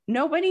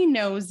Nobody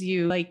knows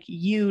you like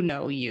you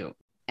know you.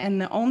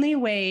 And the only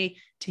way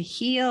to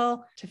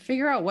heal, to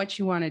figure out what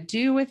you want to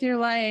do with your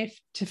life,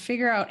 to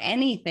figure out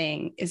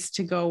anything is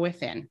to go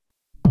within.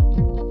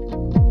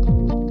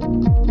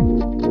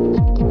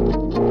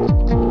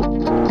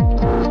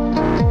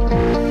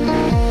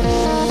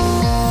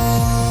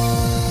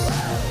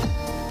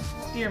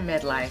 Dear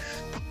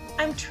Midlife,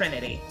 I'm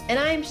Trinity. And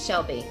I'm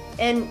Shelby.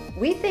 And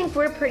we think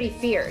we're pretty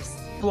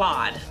fierce,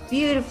 Flawed,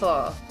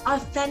 beautiful,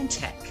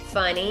 authentic,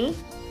 funny,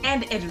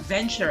 and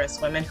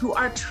adventurous women who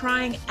are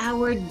trying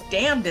our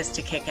damnedest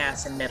to kick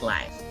ass in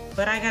midlife.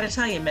 But I gotta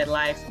tell you,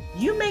 midlife,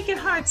 you make it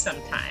hard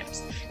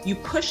sometimes. You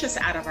push us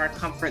out of our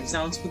comfort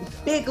zones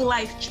with big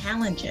life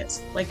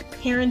challenges like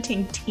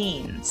parenting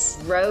teens,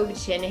 rogue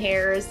chin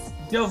hairs,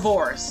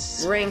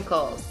 divorce,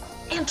 wrinkles,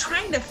 and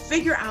trying to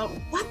figure out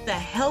what the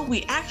hell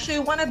we actually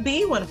want to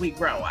be when we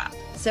grow up.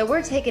 So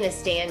we're taking a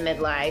stand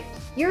midlife.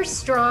 You're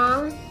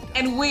strong.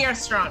 And we are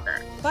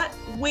stronger, but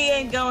we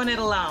ain't going it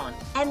alone.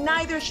 And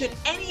neither should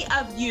any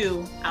of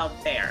you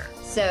out there.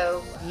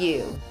 So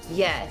you,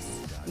 yes,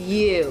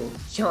 you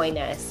join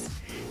us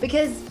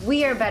because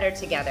we are better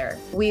together.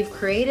 We've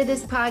created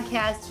this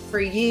podcast for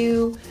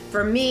you,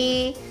 for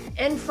me,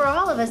 and for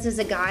all of us as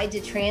a guide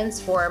to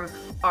transform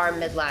our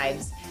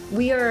midlives.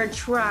 We are a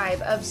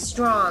tribe of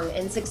strong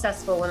and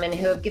successful women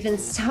who have given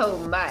so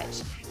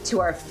much to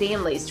our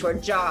families, to our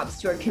jobs,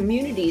 to our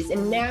communities.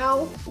 And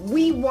now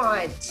we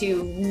want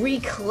to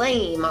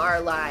reclaim our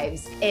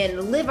lives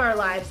and live our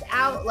lives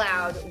out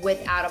loud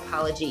without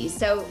apology.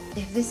 So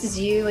if this is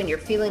you and you're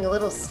feeling a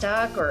little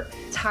stuck or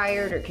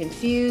tired or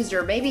confused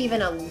or maybe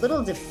even a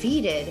little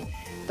defeated,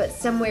 but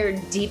somewhere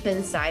deep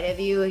inside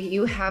of you,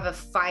 you have a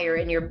fire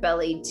in your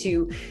belly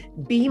to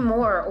be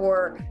more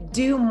or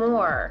do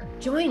more,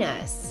 join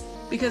us.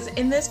 Because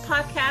in this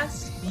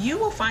podcast, you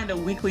will find a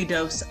weekly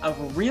dose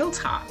of real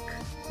talk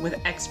with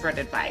expert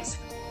advice,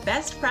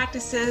 best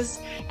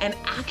practices, and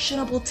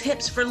actionable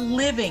tips for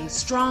living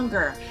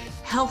stronger,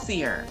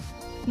 healthier,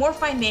 more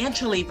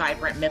financially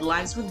vibrant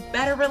midlives with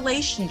better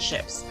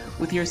relationships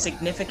with your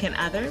significant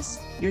others,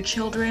 your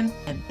children,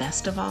 and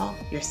best of all,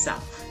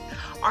 yourself.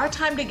 Our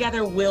time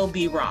together will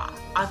be raw,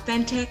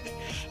 authentic,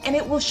 and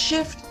it will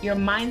shift your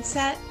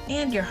mindset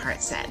and your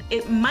heart set.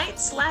 It might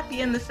slap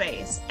you in the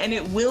face, and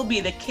it will be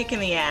the kick in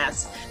the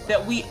ass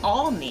that we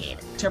all need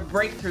to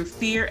break through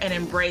fear and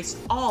embrace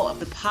all of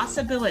the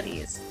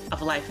possibilities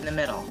of life in the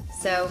middle.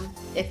 So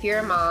if you're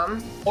a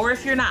mom, or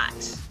if you're not,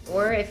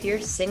 or if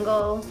you're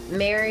single,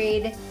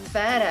 married,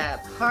 fed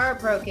up,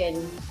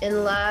 heartbroken,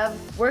 in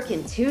love,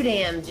 working 2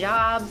 damn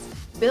jobs,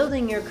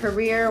 building your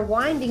career,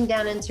 winding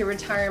down into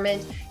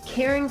retirement,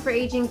 caring for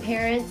aging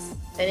parents,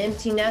 an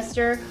empty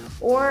nester,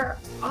 or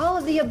all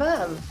of the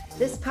above,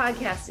 this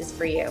podcast is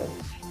for you.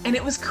 And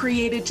it was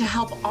created to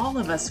help all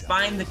of us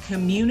find the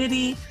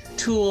community,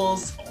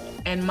 tools,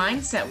 and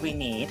mindset we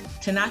need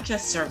to not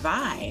just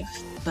survive,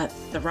 but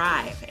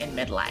thrive in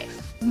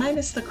midlife,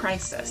 minus the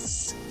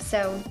crisis.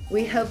 So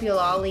we hope you'll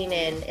all lean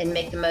in and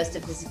make the most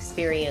of this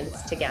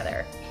experience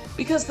together.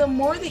 Because the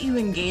more that you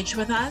engage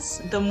with us,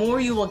 the more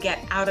you will get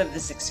out of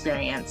this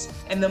experience,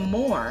 and the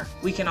more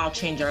we can all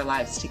change our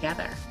lives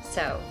together.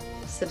 So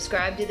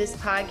subscribe to this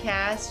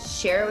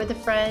podcast, share it with a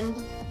friend,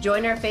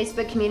 join our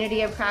Facebook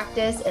community of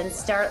practice, and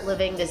start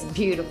living this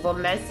beautiful,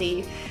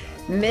 messy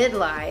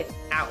midlife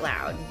out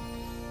loud.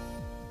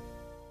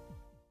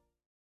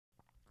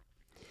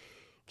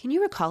 Can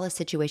you recall a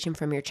situation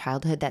from your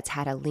childhood that's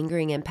had a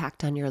lingering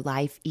impact on your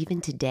life even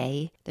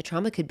today? The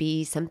trauma could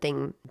be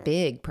something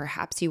big.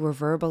 Perhaps you were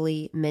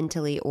verbally,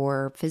 mentally,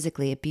 or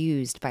physically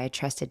abused by a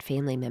trusted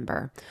family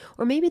member.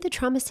 Or maybe the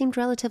trauma seemed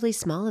relatively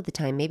small at the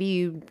time. Maybe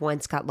you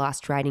once got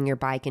lost riding your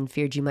bike and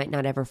feared you might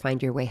not ever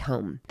find your way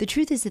home. The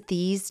truth is that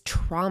these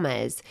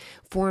traumas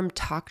form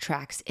talk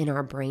tracks in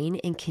our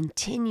brain and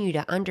continue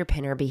to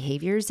underpin our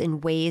behaviors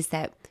in ways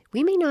that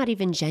we may not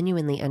even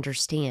genuinely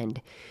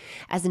understand.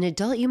 As an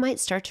adult, you might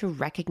start to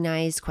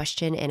recognize,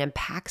 question, and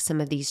unpack some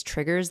of these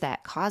triggers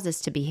that cause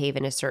us to behave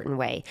in a certain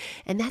way.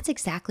 And that's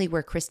exactly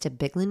where Krista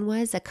Biglin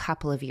was a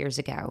couple of years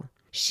ago.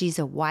 She's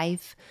a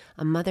wife,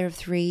 a mother of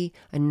 3,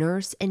 a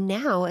nurse, and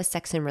now a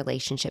sex and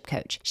relationship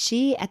coach.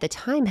 She, at the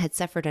time, had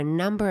suffered a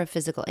number of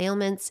physical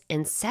ailments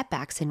and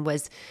setbacks and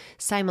was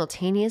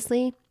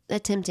simultaneously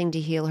attempting to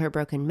heal her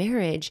broken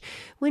marriage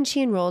when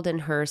she enrolled in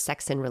her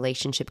sex and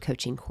relationship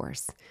coaching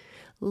course.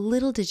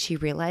 Little did she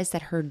realize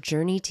that her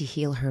journey to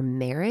heal her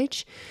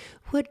marriage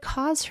would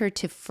cause her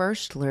to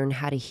first learn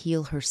how to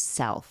heal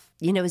herself.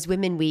 You know, as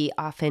women, we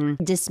often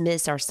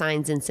dismiss our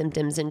signs and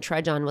symptoms and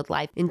trudge on with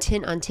life,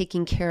 intent on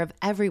taking care of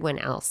everyone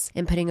else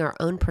and putting our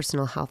own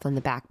personal health on the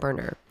back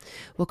burner.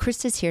 Well,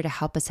 Krista's here to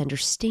help us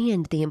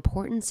understand the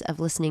importance of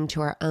listening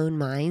to our own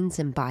minds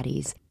and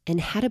bodies and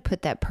how to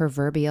put that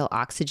proverbial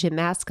oxygen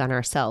mask on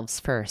ourselves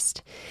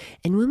first.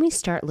 And when we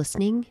start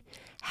listening,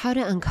 how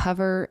to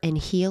uncover and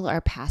heal our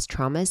past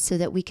traumas so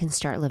that we can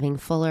start living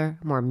fuller,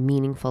 more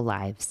meaningful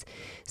lives.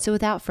 So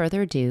without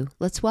further ado,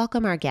 let's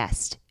welcome our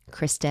guest,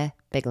 Krista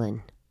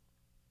Biglin.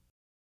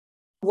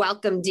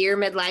 Welcome, Dear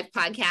Midlife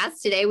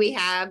Podcast. Today we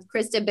have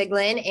Krista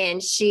Biglin,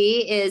 and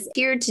she is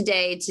here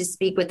today to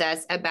speak with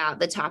us about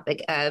the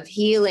topic of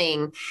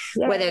healing,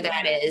 whether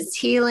that is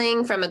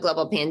healing from a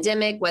global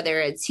pandemic, whether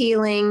it's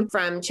healing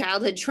from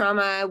childhood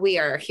trauma. We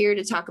are here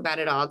to talk about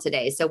it all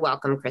today. So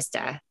welcome,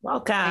 Krista.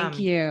 Welcome. Thank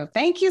you.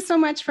 Thank you so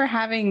much for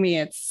having me.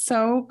 It's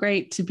so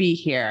great to be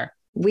here.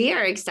 We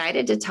are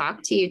excited to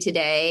talk to you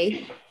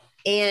today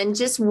and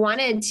just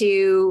wanted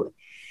to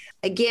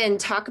again,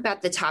 talk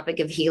about the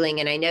topic of healing.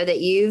 And I know that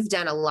you've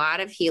done a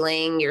lot of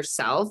healing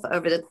yourself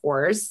over the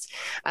course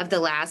of the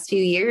last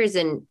few years.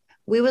 And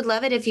we would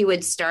love it if you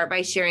would start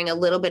by sharing a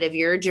little bit of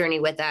your journey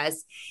with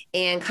us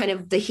and kind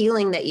of the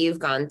healing that you've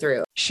gone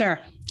through. Sure.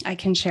 I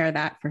can share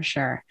that for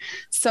sure.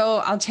 So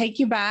I'll take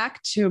you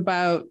back to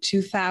about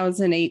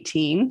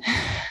 2018.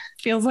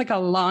 Feels like a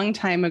long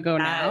time ago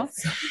now,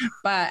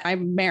 but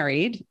I'm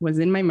married, was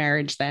in my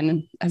marriage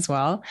then as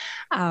well.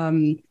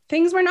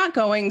 Things were not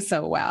going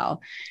so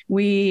well.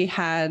 We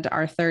had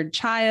our third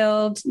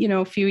child,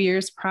 a few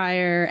years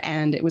prior,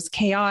 and it was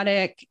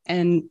chaotic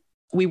and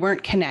we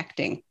weren't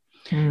connecting.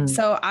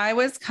 So I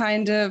was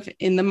kind of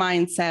in the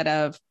mindset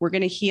of we're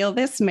going to heal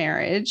this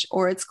marriage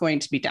or it's going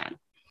to be done.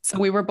 So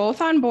we were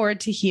both on board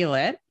to heal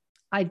it.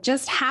 I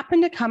just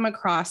happened to come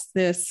across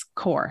this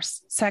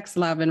course, Sex,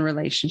 Love, and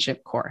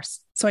Relationship course.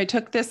 So I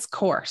took this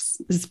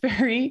course, this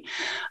very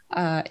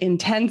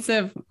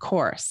intensive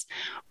course.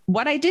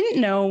 What I didn't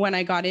know when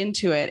I got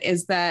into it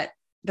is that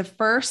the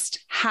first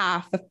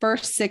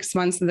 6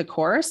 months of the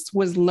course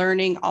was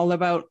learning all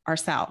about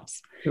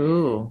ourselves.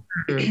 Ooh.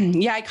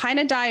 Yeah, I kind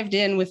of dived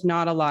in with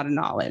not a lot of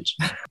knowledge.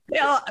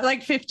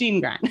 Like 15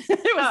 grand.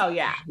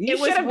 You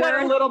should have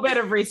done a little bit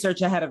of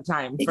research ahead of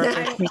time for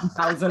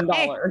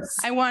 $15,000.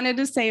 I wanted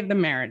to save the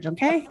marriage,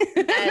 okay?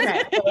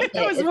 It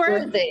was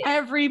worth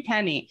every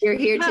penny. You're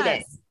here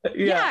today.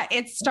 Yeah,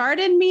 it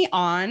started me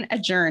on a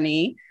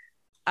journey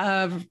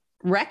of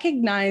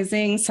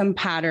recognizing some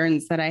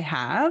patterns that I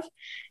have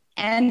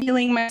and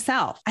healing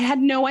myself. I had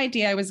no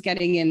idea I was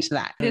getting into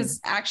that. It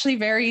is actually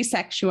very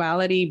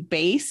sexuality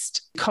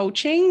based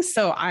coaching.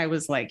 So I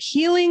was like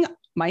healing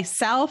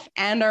myself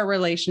and our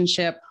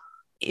relationship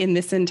in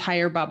this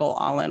entire bubble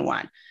all in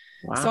one.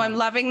 Wow. So I'm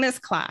loving this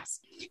class.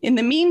 In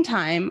the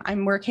meantime,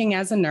 I'm working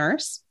as a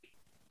nurse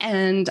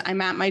and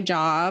I'm at my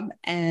job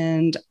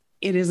and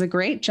it is a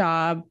great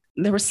job.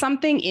 There was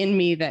something in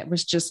me that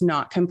was just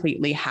not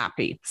completely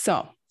happy.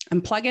 So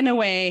I'm plugging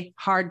away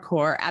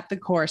hardcore at the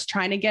course,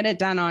 trying to get it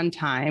done on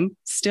time,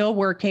 still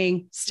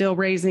working, still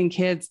raising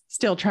kids,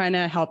 still trying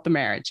to help the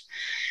marriage.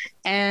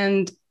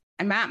 And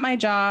I'm at my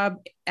job.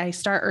 I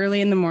start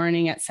early in the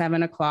morning at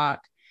 7:00.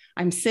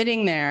 I'm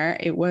sitting there.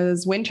 It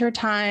was winter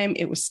time.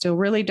 It was still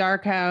really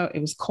dark out. It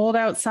was cold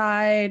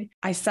outside.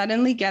 I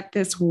suddenly get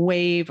this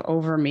wave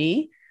over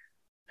me.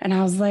 And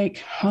I was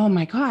like, oh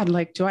my God,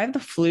 like, do I have the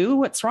flu?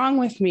 What's wrong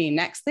with me?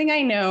 Next thing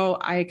I know,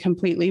 I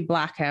completely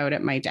black out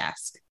at my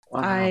desk.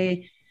 Wow.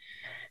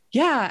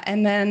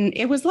 And then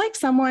it was like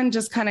someone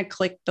just kind of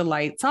clicked the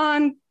lights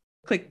on,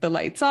 clicked the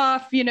lights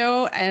off,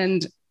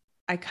 and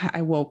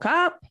I woke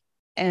up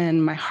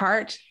and my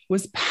heart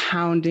was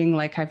pounding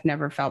like I've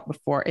never felt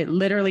before. It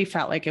literally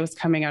felt like it was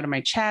coming out of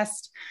my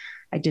chest.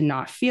 I did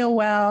not feel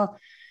well.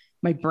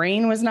 My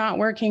brain was not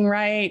working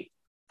right.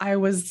 I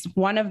was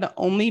one of the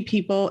only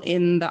people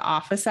in the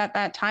office at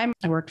that time.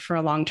 I worked for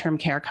a long-term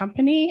care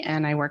company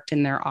and I worked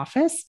in their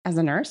office as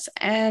a nurse.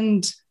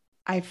 And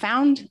I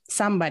found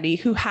somebody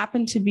who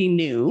happened to be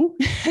new.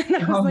 And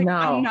I was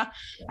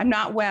I'm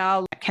not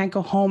well. I can't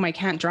go home. I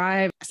can't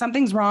drive.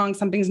 Something's wrong.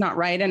 Something's not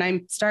right. And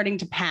I'm starting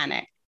to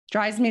panic.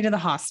 Drives me to the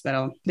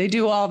hospital. They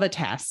do all the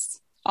tests.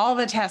 All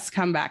the tests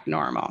come back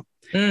normal.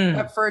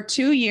 But for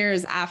 2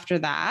 years after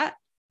that,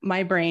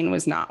 my brain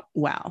was not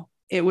well.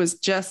 It was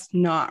just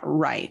not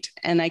right.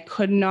 And I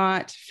could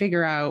not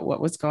figure out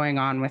what was going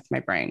on with my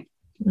brain.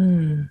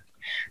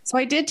 So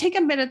I did take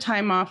a bit of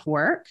time off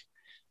work.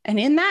 And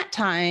in that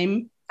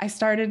time, I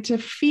started to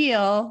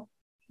feel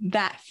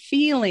that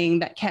feeling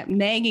that kept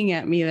nagging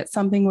at me that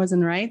something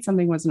wasn't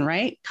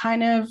right,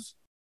 kind of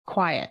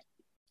quiet.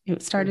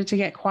 It started to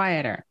get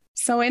quieter.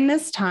 So in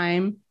this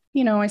time,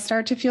 I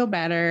start to feel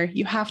better.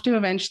 You have to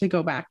eventually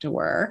go back to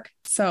work.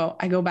 So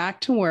I go back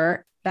to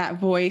work.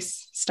 That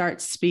voice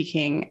starts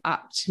speaking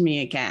up to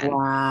me again.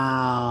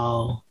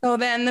 Wow. So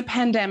then the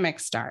pandemic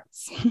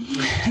starts.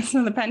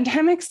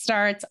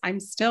 I'm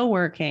still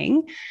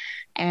working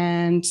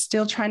and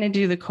still trying to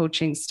do the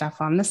coaching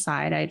stuff on the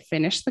side. I'd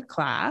finished the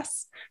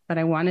class, but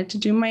I wanted to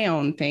do my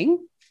own thing.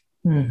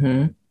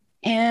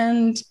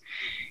 And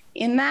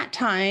in that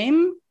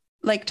time,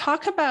 like,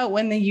 talk about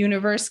when the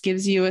universe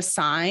gives you a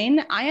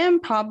sign. I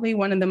am probably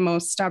one of the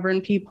most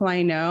stubborn people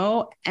I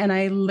know. And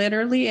I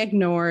literally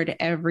ignored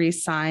every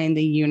sign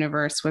the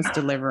universe was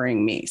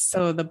delivering me.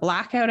 So the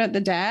blackout at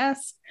the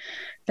desk,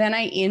 then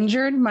I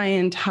injured my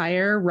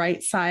entire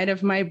right side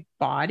of my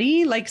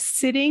body, like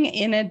sitting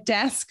in a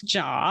desk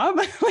job.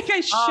 Like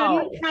I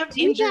shouldn't have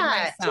injured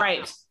myself.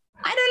 Right.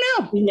 I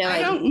don't know.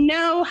 I don't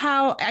know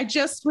how. I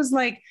just was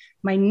like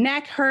my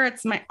neck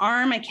hurts, my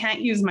arm, I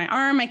can't use my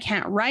arm. I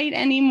can't write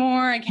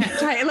anymore. I can't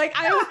type. Like,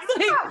 I was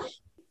like,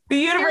 the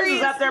universe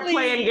is up there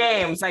playing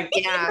games. Like,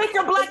 make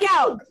her black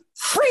out.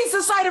 Freeze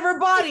the side of her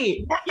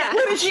body.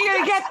 When is she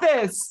going to get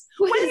this?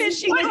 When is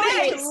she going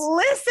to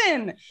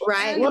listen?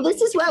 Right. Well,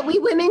 this is what we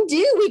women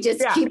do. We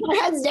just keep our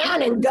heads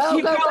down and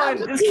go.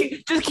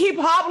 Just keep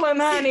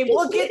hobbling, honey.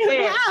 We'll get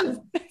there.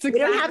 We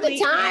don't have the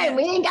time.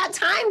 We ain't got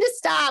time to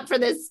stop for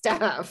this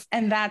stuff.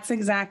 And that's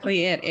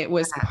exactly it. It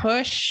was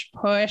push,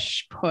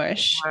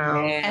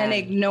 and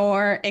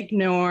ignore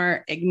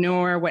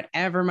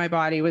whatever my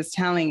body was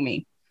telling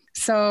me.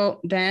 So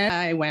then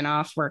I went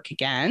off work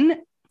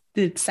again.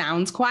 The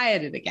sounds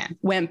quieted again.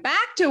 Went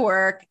back to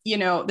work,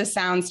 the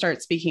sound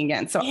starts speaking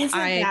again. So isn't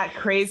that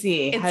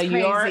crazy? How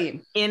your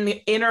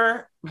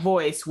inner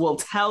voice will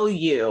tell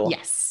you.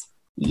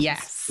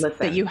 Yes,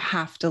 that you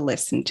have to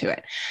listen to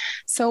it.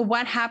 So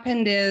what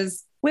happened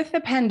is, with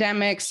the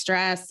pandemic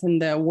stress and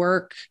the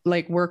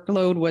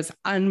workload was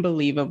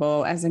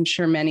unbelievable, as I'm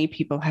sure many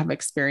people have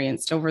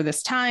experienced over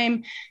this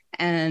time.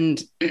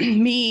 And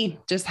me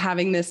just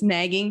having this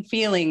nagging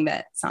feeling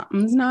that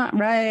something's not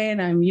right.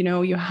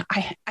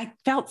 I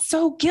felt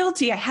so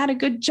guilty. I had a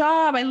good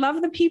job. I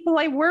love the people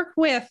I work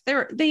with.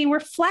 They were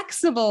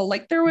flexible.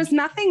 Like, there was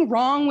nothing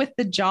wrong with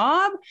the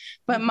job,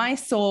 but my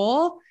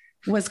soul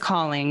was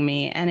calling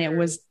me and it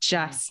was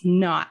just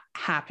not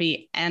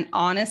happy. And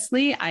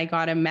honestly, I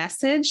got a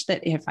message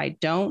that if I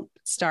don't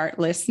start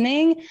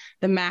listening,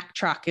 the Mack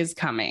truck is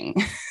coming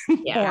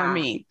for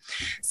me.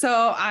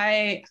 So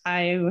I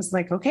was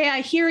like, okay,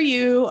 I hear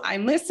you.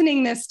 I'm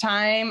listening this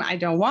time. I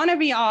don't want to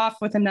be off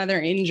with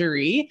another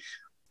injury.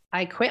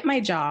 I quit my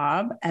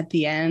job at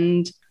the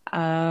end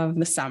of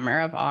the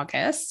summer of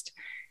August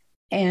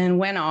and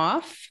went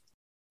off.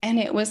 And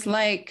it was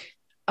like,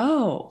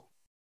 oh,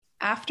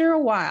 after a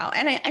while,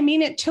 and I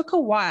mean, it took a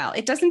while.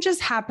 It doesn't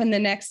just happen the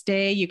next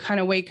day. You kind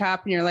of wake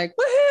up and you're like,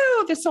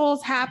 woohoo, the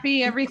soul's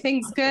happy.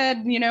 Everything's good.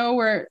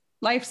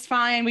 Life's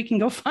fine. We can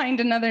go find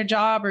another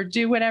job or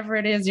do whatever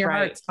it is your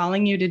heart's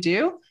calling you to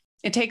do.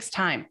 It takes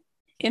time.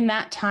 In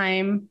that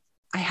time,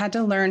 I had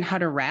to learn how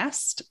to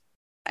rest.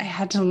 I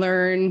had to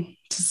learn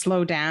to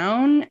slow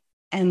down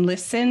and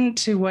listen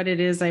to what it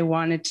is I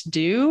wanted to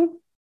do.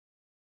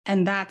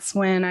 And that's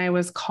when I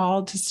was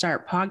called to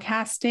start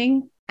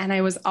podcasting. And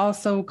I was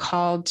also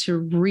called to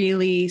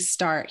really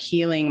start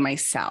healing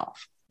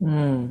myself.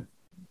 And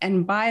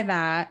by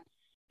that,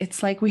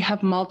 it's like we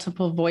have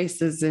multiple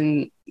voices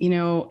and,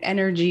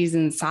 energies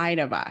inside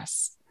of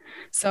us.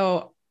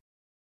 So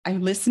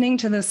I'm listening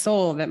to the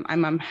soul that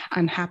I'm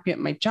unhappy at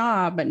my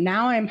job, but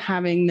now I'm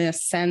having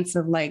this sense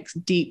of like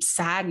deep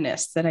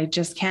sadness that I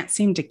just can't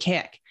seem to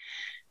kick.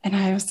 And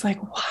I was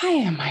like, why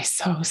am I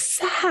so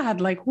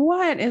sad? Like,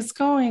 what is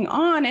going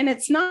on? And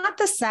it's not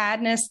the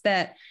sadness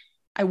that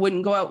I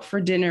wouldn't go out for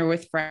dinner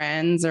with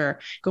friends or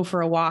go for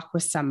a walk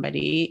with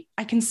somebody.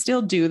 I can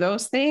still do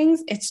those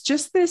things. It's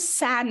just this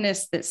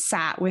sadness that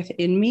sat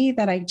within me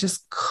that I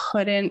just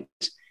couldn't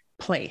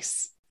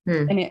place.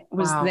 And it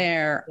was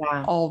there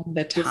all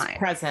the time. Just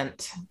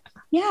present.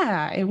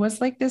 Yeah, it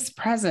was like this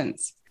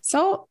presence.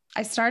 So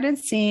I started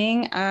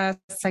seeing a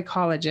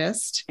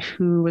psychologist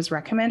who was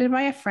recommended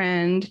by a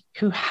friend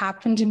who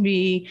happens to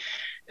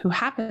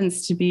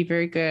be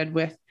very good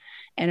with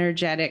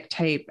energetic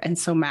type and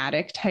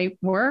somatic type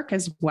work,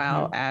 as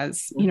well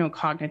as,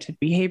 cognitive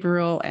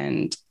behavioral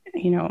and,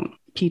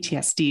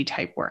 PTSD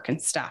type work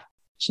and stuff.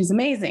 She's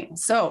amazing.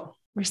 So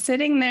we're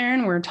sitting there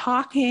and we're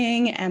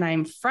talking and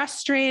I'm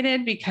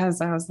frustrated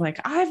because I was like,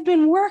 I've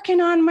been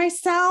working on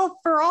myself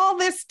for all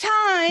this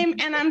time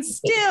and I'm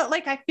still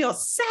like, I feel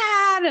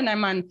sad and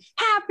I'm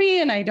unhappy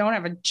and I don't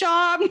have a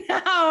job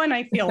now and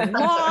I feel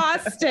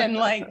lost and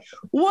like,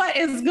 what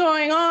is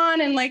going on?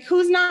 And like,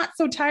 who's not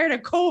so tired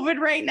of COVID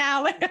right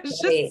now? Like, I was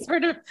just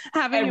sort of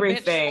having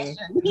everything.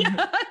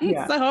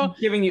 So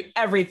giving you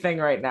everything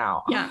right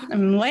now. Yeah,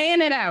 I'm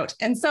laying it out.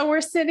 And so we're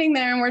sitting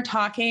there and we're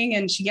talking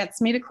and she gets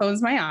me to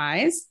close my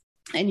eyes.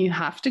 And you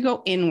have to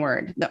go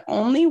inward. The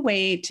only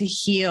way to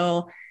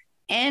heal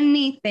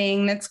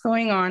anything that's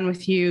going on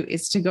with you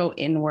is to go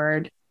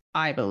inward,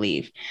 I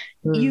believe.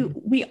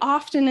 We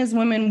often, as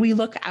women, we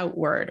look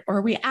outward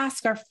or we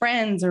ask our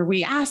friends or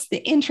we ask the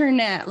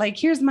internet, like,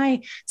 here's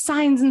my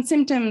signs and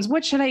symptoms.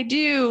 What should I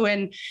do?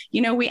 And,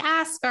 we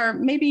ask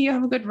maybe you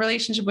have a good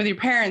relationship with your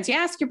parents. You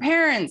ask your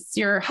parents,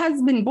 your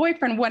husband,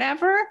 boyfriend,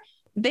 whatever.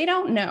 They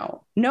don't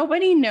know.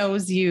 Nobody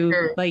knows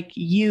you like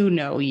you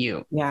know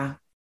you. Yeah.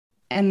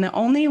 And the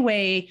only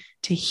way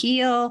to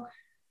heal,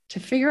 to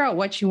figure out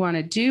what you want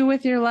to do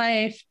with your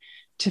life,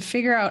 to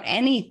figure out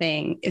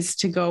anything is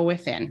to go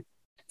within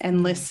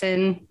and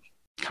listen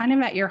kind of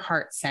at your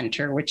heart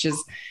center, which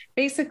is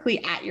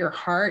basically at your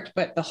heart,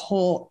 but the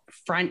whole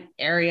front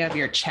area of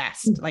your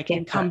chest, like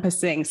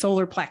encompassing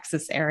solar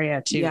plexus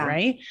area too,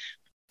 right?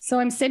 So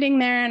I'm sitting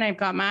there and I've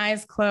got my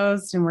eyes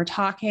closed and we're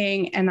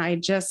talking and I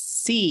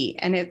just see,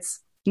 and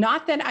it's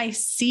not that I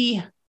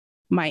see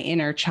my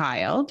inner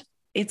child.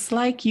 it's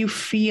like you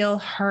feel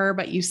her,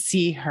 but you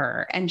see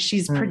her, and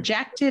she's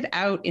projected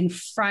out in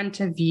front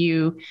of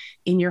you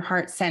in your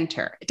heart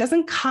center. It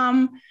doesn't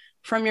come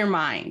from your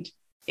mind.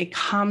 It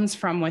comes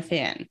from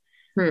within.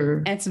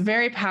 And it's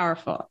very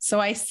powerful. So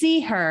I see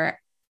her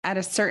at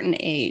a certain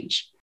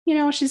age. You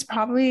know, she's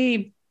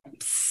probably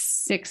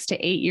 6 to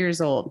 8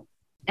 years old.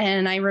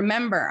 And I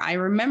remember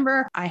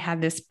I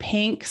had this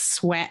pink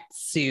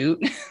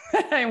sweatsuit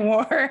that I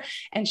wore,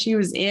 and she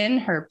was in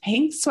her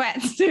pink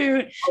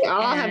sweatsuit. We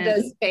all have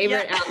those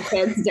favorite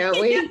outfits,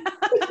 don't we?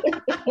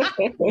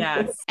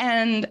 Yes.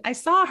 And I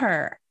saw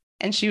her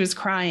and she was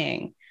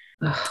crying.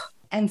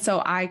 And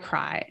so I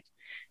cried,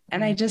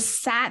 and I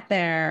just sat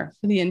there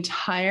for the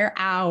entire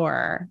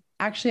hour.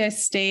 Actually, I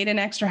stayed an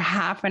extra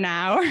half an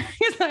hour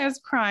because I was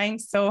crying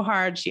so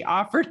hard. She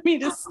offered me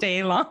to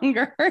stay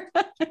longer.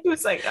 He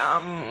was like,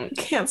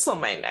 cancel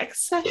my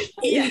next session.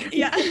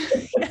 Yeah.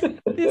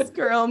 This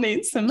girl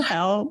needs some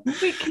help.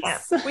 We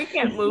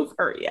can't move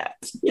her yet.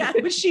 Yeah,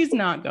 but she's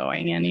not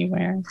going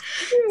anywhere.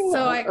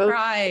 So I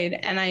cried,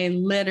 and I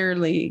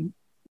literally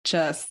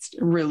just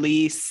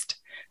released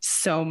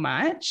so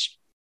much.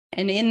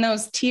 And in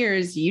those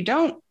tears, you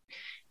don't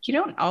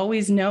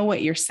always know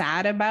what you're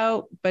sad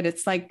about, but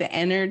it's like the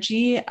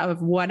energy of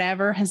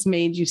whatever has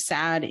made you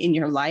sad in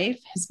your life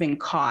has been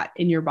caught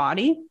in your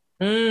body.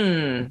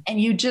 And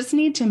you just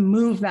need to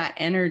move that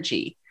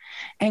energy.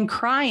 And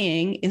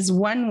crying is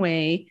one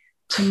way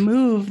to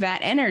move that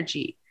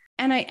energy.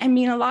 And I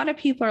mean, a lot of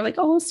people are like,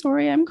 oh,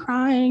 sorry, I'm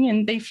crying,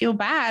 and they feel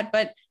bad,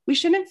 but we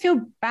shouldn't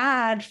feel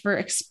bad for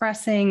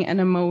expressing an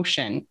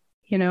emotion.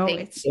 You know,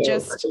 it's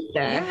just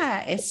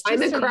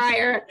I'm a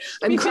crier.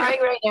 I'm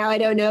crying right now. I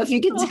don't know if you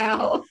can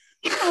tell.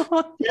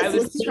 I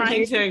was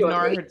trying to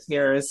ignore her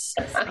tears.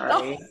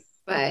 Sorry.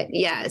 But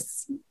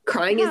yes,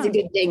 crying is a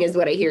good thing, is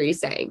what I hear you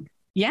saying.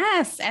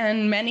 Yes.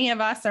 And many of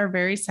us are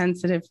very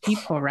sensitive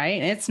people,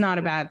 right? It's not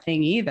a bad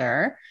thing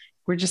either.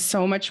 We're just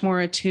so much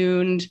more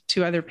attuned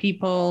to other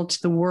people,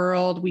 to the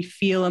world. We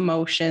feel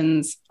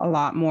emotions a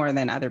lot more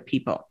than other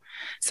people.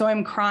 So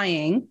I'm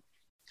crying.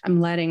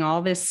 I'm letting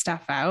all this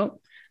stuff out.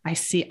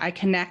 I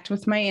connect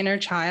with my inner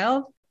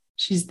child.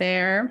 She's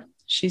there.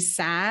 She's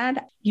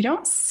sad. You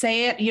don't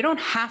say it. You don't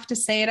have to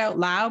say it out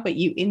loud, but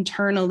you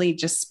internally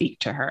just speak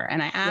to her.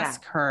 And I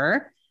ask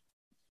her,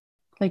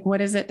 like, what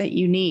is it that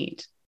you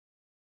need?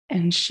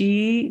 And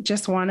she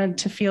just wanted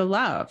to feel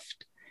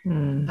loved.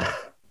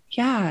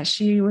 Yeah.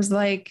 She was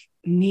like,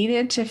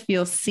 needed to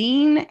feel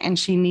seen, and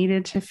she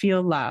needed to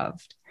feel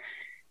loved.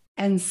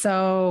 And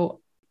so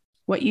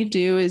what you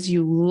do is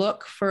you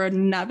look for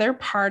another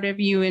part of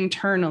you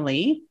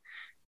internally.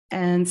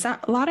 And a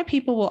lot of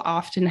people will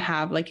often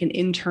have like an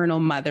internal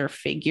mother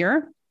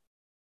figure.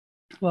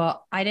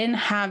 Well, I didn't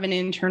have an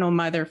internal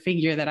mother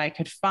figure that I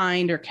could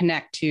find or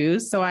connect to.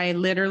 So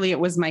it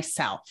was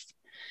myself.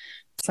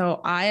 So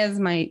I, as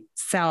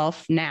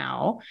myself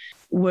now,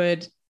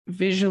 would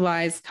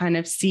visualize, kind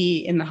of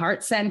see in the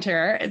heart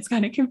center. It's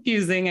kind of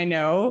confusing, I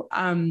know.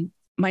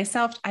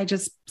 Myself, I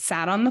just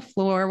sat on the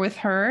floor with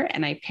her,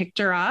 and I picked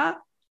her up,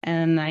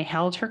 and I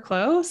held her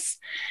close,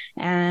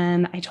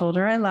 and I told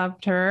her I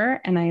loved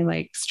her, and I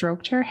like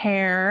stroked her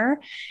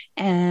hair,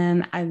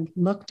 and I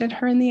looked at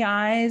her in the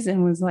eyes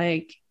and was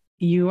like,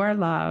 you are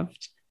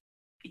loved.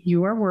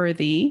 You are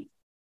worthy.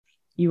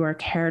 You are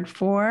cared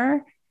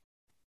for.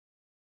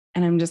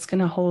 And I'm just going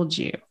to hold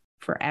you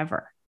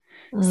forever.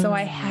 So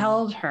I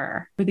held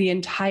her for the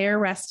entire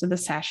rest of the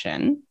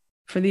session.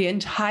 For the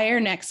entire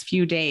next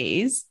few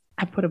days,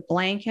 I put a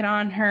blanket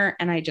on her,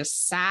 and I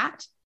just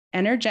sat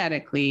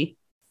energetically.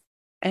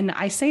 And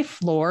I say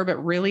floor,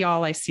 but really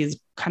all I see is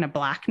kind of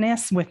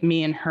blackness with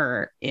me and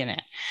her in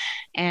it.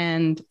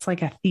 And it's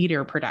like a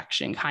theater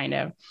production kind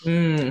of.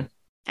 And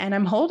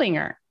I'm holding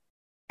her.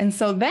 And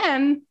so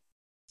then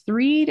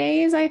 3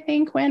 days, I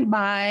think, went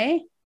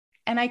by,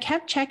 and I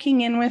kept checking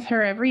in with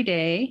her every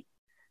day.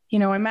 You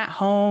know, I'm at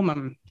home,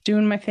 I'm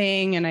doing my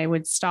thing, and I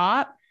would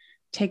stop,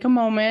 take a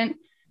moment,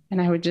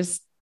 and I would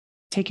just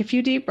take a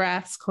few deep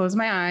breaths, close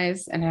my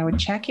eyes, and I would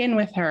check in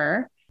with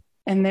her.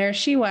 And there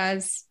she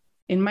was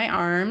in my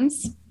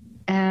arms.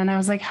 And I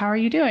was like, how are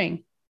you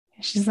doing?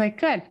 And she's like,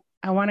 good.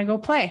 I want to go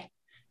play.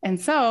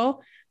 And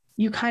so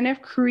you kind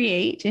of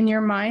create in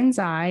your mind's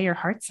eye, your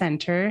heart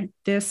center,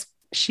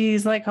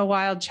 she's like a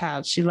wild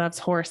child. She loves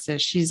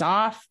horses. She's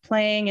off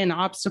playing in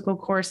obstacle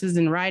courses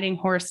and riding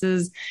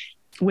horses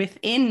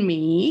within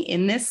me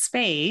in this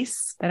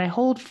space that I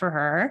hold for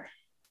her.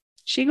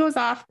 She goes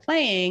off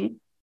playing.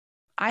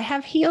 I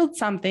have healed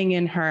something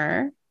in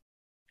her.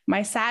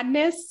 My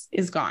sadness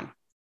is gone.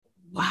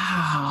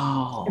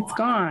 Wow. It's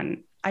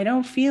gone. I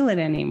don't feel it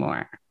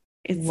anymore.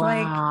 It's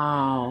like,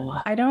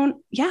 I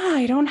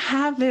don't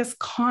have this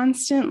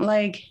constant,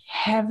 like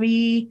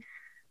heavy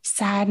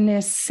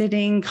sadness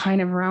sitting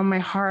kind of around my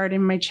heart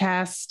and my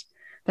chest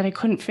that I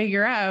couldn't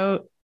figure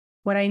out.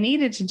 What I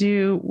needed to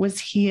do was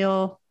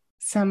heal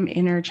some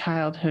inner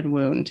childhood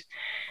wound.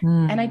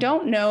 And I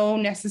don't know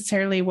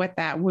necessarily what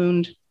that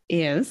wound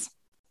is,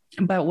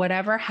 but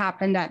whatever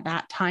happened at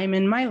that time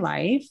in my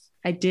life,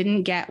 I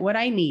didn't get what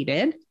I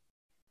needed.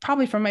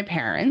 probably from my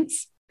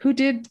parents who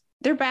did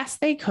their best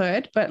they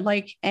could, but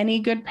like any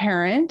good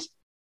parent,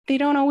 they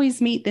don't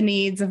always meet the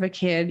needs of a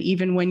kid,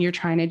 even when you're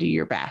trying to do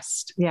your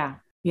best. Yeah.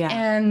 Yeah.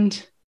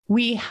 And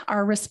we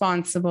are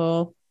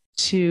responsible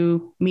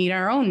to meet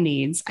our own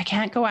needs. I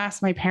can't go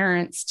ask my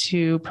parents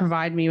to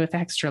provide me with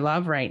extra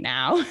love right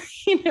now.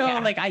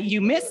 Like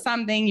you missed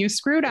something, you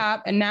screwed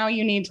up, and now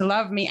you need to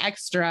love me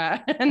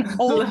extra and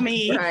hold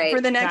me for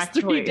the next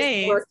 3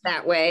 days. Work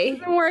that way. It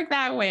doesn't work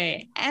that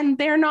way. And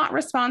they're not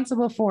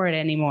responsible for it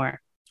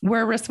anymore.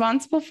 We're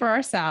responsible for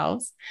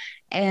ourselves.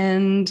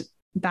 And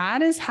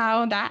that is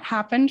how that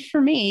happened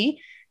for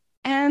me.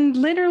 And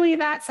literally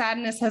that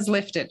sadness has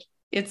lifted.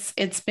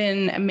 It's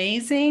been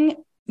amazing.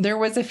 There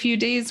was a few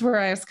days where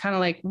I was kind of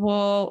like,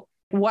 well,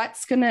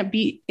 what's going to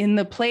be in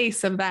the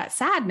place of that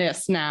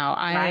sadness now?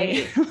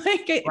 It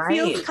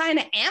feels kind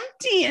of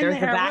empty in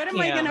there. What am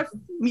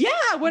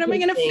I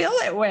going to fill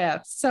it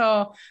with?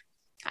 So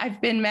I've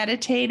been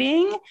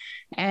meditating,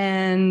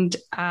 and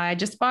I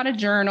just bought a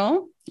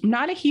journal. I'm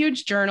not a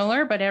huge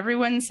journaler, but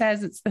everyone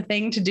says it's the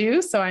thing to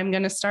do. So I'm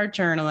going to start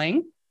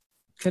journaling.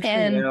 Good for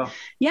you.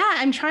 Yeah,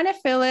 I'm trying to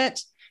fill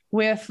it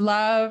with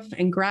love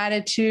and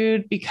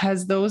gratitude,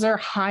 because those are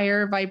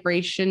higher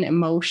vibration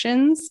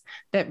emotions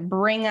that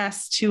bring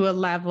us to a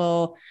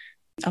level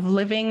of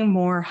living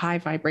more high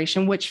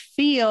vibration, which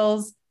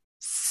feels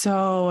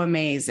so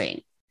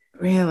amazing.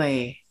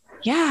 Really?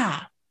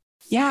 Yeah.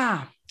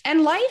 Yeah.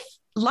 And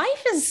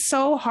life is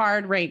so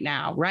hard right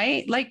now,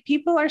 right? Like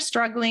people are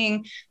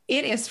struggling.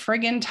 It is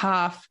friggin'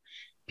 tough.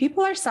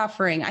 People are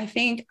suffering. I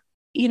think,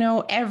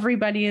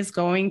 everybody is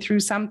going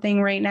through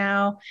something right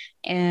now,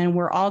 and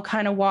we're all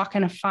kind of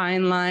walking a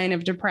fine line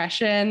of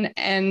depression,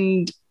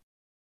 and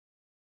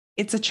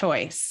it's a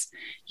choice.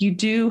 You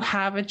do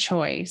have a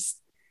choice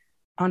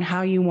on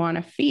how you want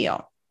to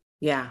feel.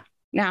 Yeah.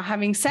 Now,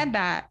 having said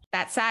that,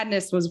 that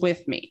sadness was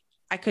with me.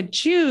 I could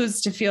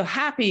choose to feel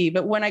happy,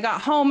 but when I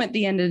got home at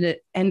the end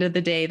of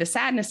the day, the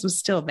sadness was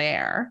still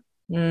there.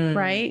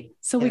 Right.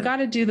 So we got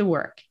to do the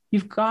work.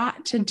 You've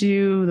got to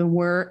do the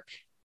work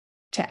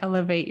to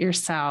elevate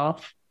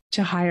yourself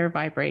to higher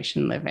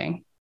vibration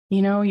living.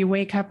 You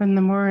wake up in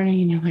the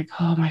morning and you're like,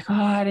 oh my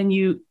God.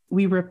 And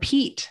we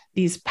repeat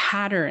these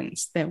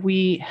patterns that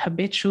we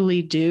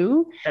habitually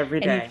do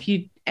every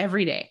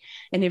day.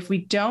 And if we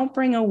don't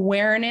bring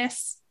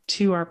awareness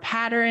to our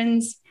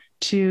patterns,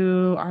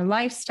 to our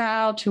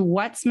lifestyle, to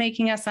what's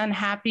making us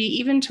unhappy,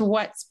 even to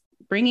what's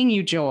bringing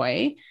you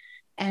joy,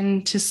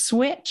 and to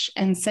switch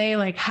and say,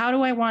 like, how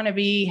do I want to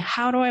be?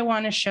 How do I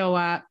want to show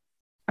up?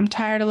 I'm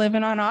tired of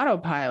living on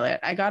autopilot.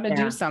 I got to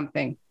do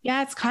something.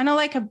 Yeah, it's kind of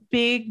like a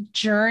big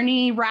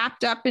journey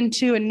wrapped up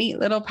into a neat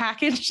little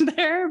package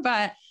there.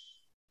 But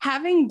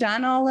having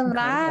done all of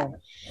that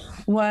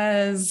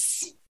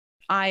was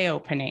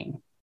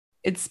eye-opening.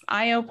 It's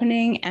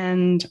eye-opening.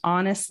 And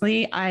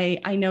honestly,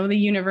 I know the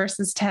universe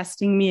is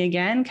testing me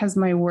again, because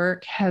my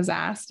work has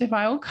asked if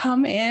I will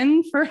come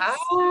in for,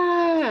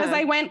 because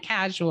I went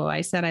casual.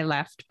 I said I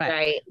left, but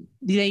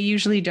they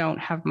usually don't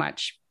have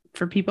much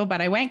for people,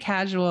 but I went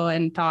casual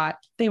and thought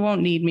they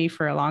won't need me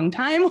for a long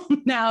time.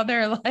 Now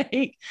they're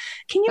like,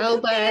 can you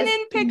come in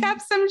and pick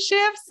up some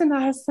shifts? And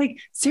I was like,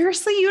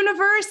 seriously,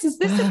 universe, is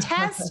this a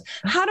test?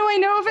 How do I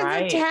know if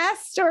it's a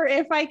test or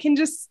if I can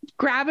just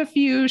grab a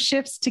few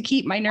shifts to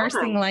keep my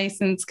nursing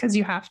license? Because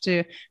you have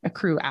to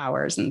accrue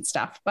hours and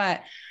stuff.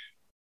 But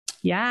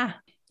yeah.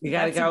 You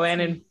got to go in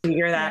and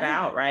figure that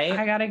out, right?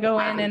 I got to go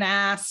in and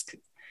ask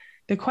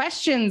the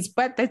questions,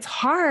 but it's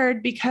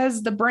hard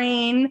because the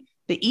brain,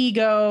 the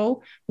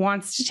ego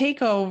wants to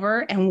take over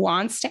and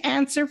wants to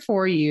answer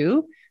for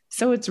you.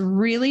 So it's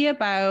really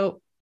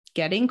about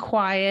getting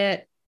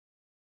quiet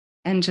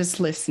and just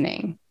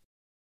listening.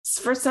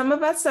 For some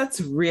of us,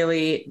 that's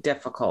really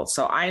difficult.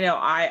 So I know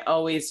I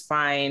always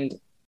find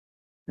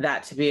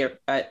that to be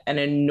an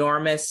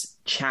enormous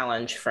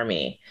challenge for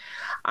me.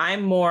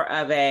 I'm more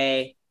of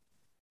a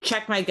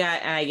check my gut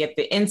and I get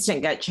the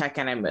instant gut check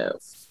and I move,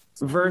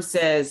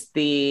 versus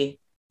the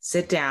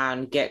sit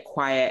down, get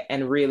quiet,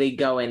 and really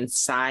go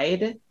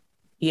inside.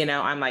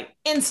 I'm like,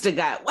 insta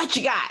gut, what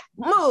you got?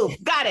 Move,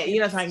 got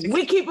it. So like,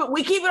 we keep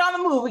it on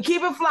the move, we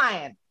keep it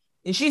flying.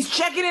 And she's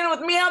checking in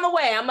with me on the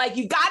way. I'm like,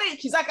 you got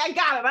it? She's like, I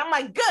got it. I'm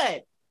like,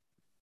 good.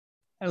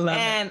 I love it.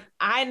 And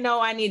I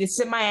know I need to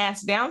sit my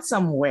ass down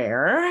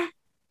somewhere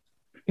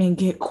and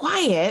get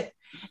quiet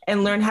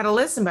and learn how to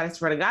listen. But I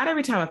swear to God,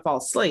 every time I fall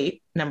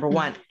asleep, number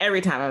one,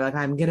 every time I'm like,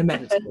 I'm going to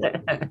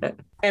meditate.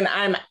 And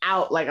I'm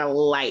out like a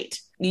light.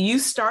 You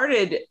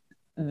started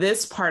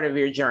this part of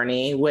your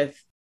journey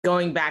with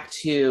going back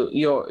to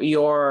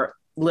your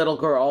little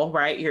girl,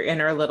 right? Your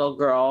inner little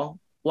girl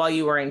while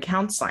you were in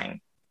counseling.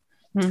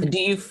 Mm-hmm. Do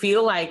you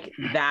feel like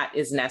that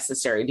is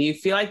necessary? Do you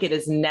feel like it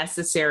is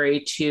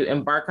necessary to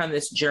embark on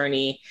this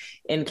journey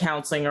in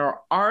counseling,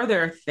 or are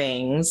there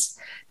things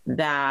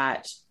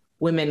that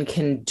women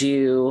can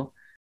do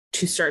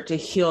to start to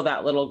heal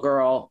that little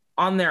girl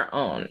on their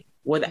own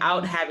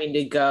without having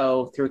to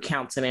go through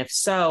counseling? If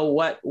so,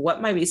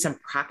 what might be some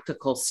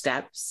practical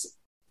steps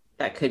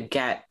that could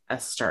get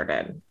us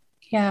started?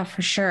 Yeah,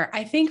 for sure.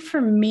 I think for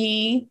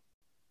me,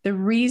 the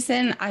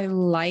reason I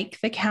like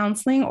the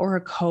counseling or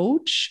a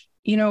coach,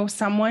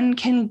 someone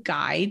can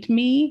guide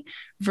me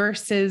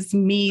versus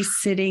me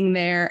sitting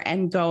there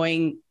and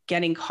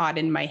getting caught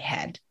in my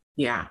head.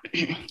 Yeah.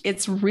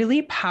 It's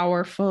really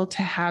powerful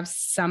to have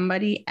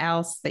somebody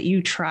else that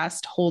you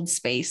trust hold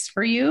space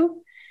for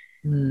you.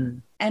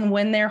 And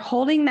when they're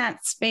holding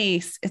that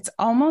space, it's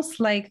almost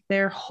like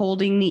they're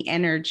holding the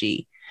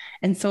energy.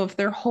 And so if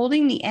they're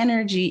holding the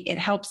energy, it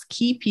helps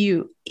keep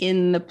you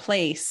in the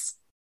place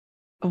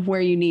of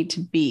where you need to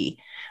be.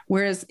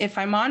 Whereas if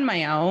I'm on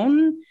my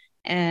own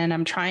and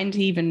I'm trying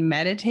to even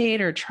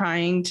meditate or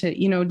trying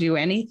to, do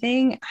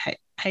anything,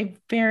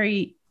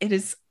 it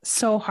is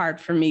so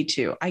hard for me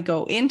too. I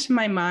go into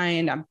my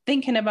mind, I'm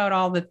thinking about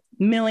all the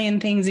million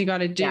things you got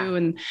to do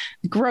and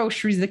the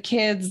groceries, the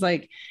kids,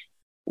 like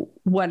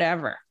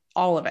whatever,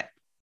 all of it.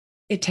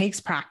 It takes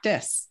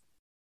practice.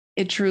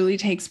 It truly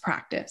takes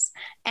practice.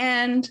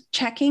 And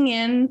checking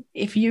in,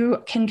 if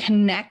you can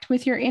connect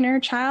with your inner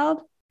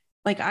child,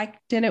 like I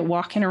did it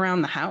walking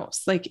around the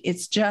house. Like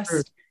it's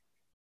just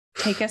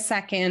take a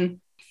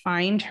second,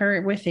 find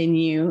her within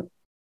you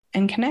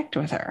and connect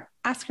with her.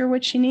 Ask her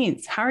what she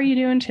needs. How are you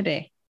doing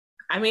today?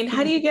 I mean,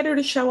 how do you get her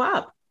to show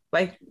up?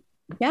 Like,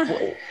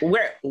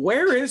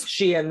 where is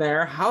she in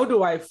there? How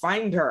do I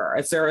find her?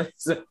 Is there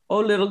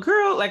little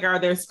girl? Like, are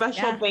there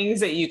special things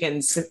that you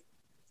can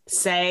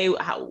say?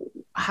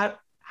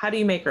 How do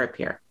you make her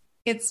appear?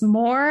 It's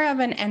more of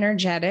an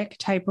energetic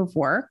type of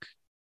work.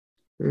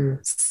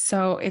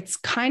 So it's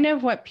kind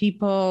of what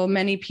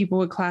many people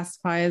would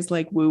classify as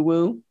like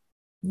woo-woo.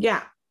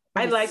 Yeah.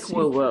 I like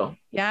woo-woo.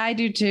 Yeah, I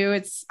do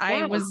too.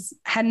 I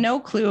had no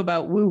clue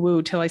about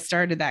woo-woo till I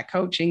started that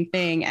coaching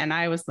thing. And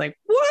I was like,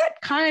 what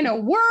kind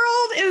of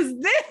world is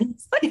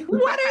this? Like,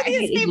 what are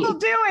these people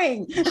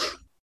doing?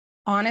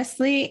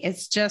 Honestly,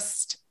 it's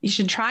just, you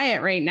should try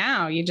it right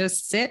now. You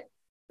just sit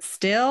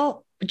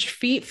still, put your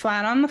feet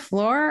flat on the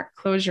floor,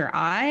 close your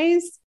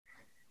eyes,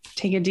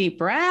 take a deep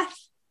breath,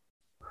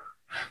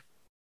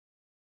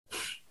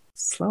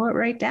 slow it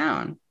right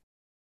down.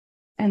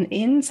 And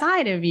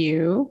inside of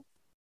you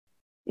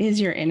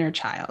is your inner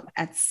child.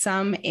 At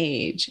some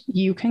age,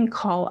 you can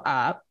call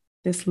up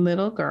this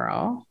little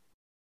girl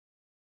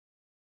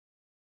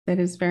that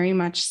is very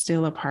much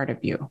still a part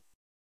of you.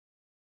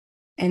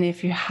 And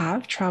if you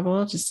have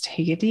trouble, just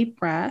take a deep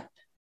breath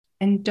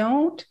and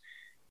don't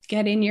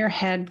get in your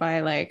head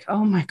by like,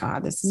 oh my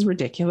God, this is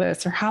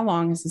ridiculous, or how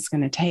long is this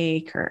going to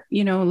take? Or,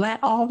 let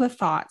all the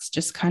thoughts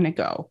just kind of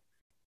go.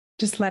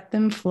 Just let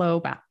them flow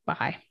back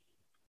by.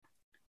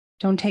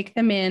 Don't take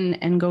them in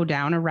and go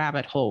down a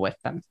rabbit hole with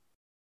them.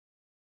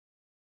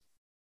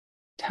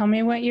 Tell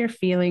me what you're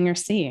feeling or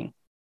seeing.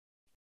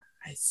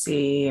 I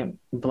see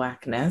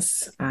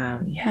blackness.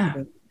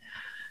 I'm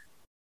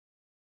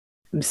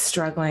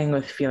struggling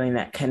with feeling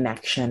that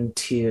connection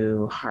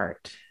to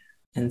heart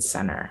and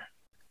center.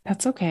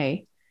 That's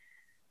okay.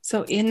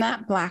 So in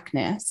that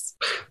blackness,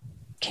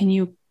 can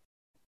you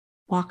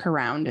walk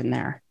around in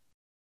there?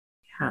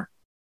 Yeah.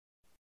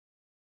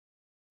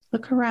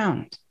 Look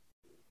around.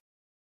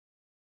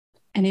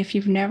 And if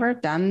you've never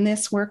done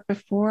this work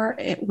before,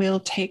 it will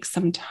take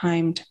some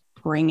time to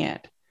bring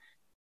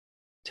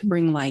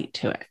light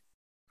to it.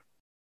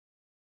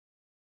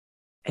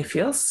 I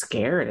feel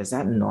scared. Is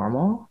that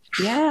normal?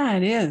 Yeah,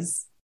 it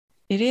is.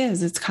 It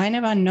is. It's kind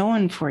of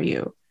unknown for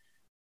you.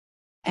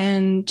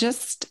 And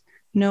just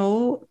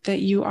know that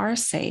you are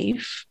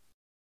safe.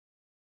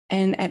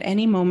 And at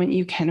any moment,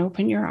 you can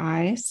open your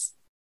eyes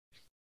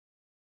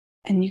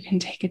and you can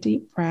take a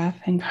deep breath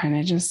and kind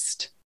of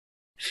just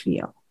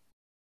feel.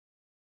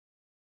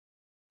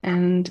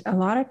 And a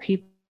lot of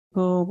people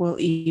will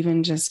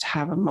even just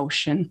have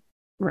emotion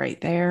right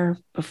there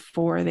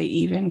before they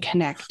even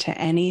connect to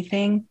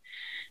anything.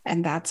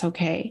 And that's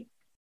okay.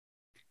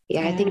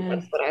 Yeah, I think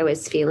that's what I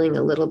was feeling,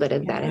 a little bit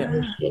of that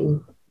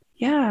emotion.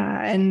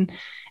 Yeah.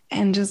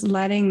 And just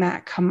letting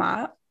that come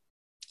up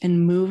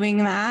and moving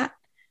that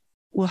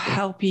will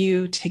help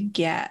you to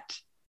get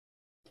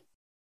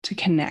to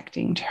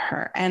connecting to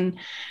her. And,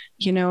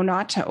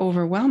 not to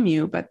overwhelm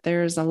you, but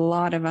there's a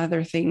lot of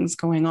other things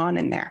going on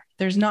in there.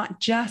 There's not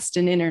just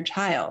an inner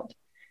child.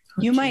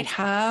 You might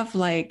have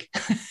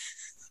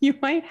you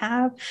might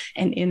have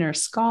an inner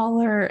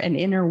scholar, an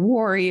inner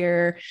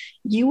warrior.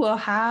 You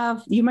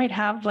might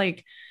have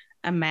like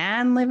a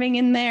man living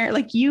in there.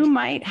 Like you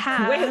might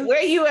have.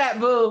 Where you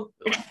at, boo?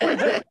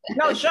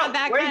 No, show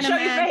that kind of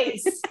man.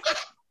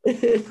 Your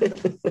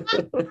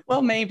face.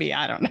 Well, maybe,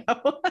 I don't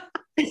know.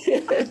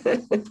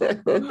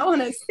 I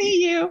want to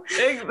see you.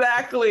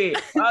 Exactly.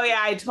 Oh yeah,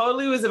 I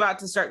totally was about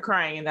to start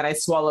crying and then I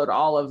swallowed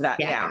all of that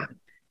down.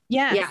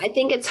 Yes. Yeah, I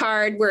think it's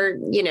hard. We're,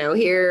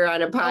 here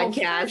on a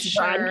podcast,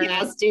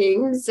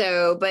 broadcasting.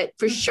 So, but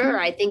for sure,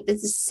 I think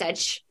this is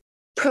such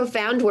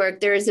profound work.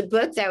 There is a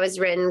book that was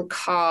written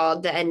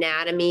called The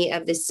Anatomy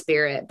of the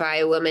Spirit by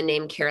a woman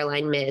named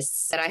Caroline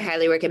Myss that I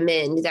highly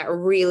recommend, that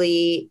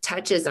really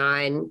touches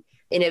on,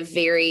 in a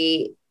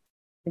very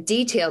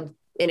detailed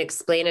and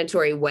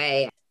explanatory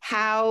way,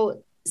 how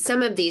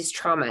some of these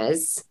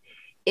traumas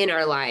in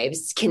our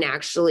lives can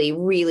actually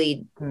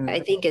really, I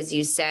think, as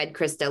you said,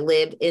 Krista,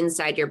 live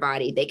inside your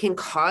body. They can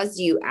cause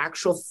you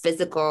actual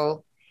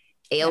physical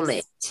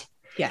ailment.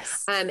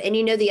 Yes. And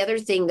the other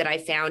thing that I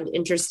found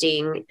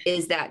interesting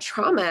is that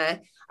trauma,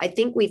 I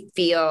think we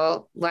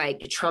feel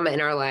like trauma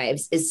in our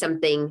lives is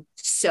something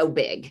so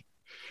big.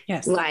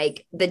 Yes.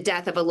 Like the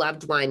death of a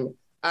loved one,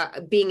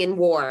 being in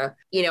war.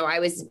 I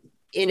was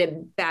in a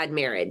bad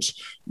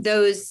marriage.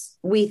 Those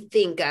we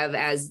think of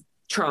as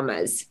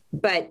traumas,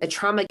 but a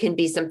trauma can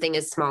be something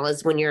as small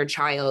as when you're a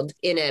child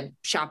in a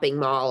shopping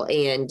mall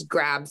and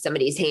grab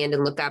somebody's hand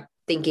and look up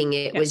thinking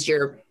it was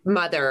your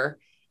mother,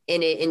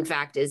 and it in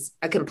fact is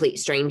a complete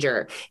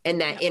stranger.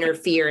 And that inner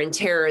fear and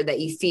terror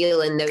that you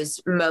feel in those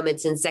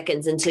moments and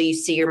seconds until you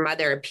see your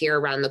mother appear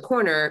around the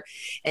corner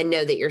and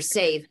know that you're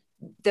safe.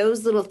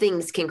 Those little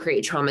things can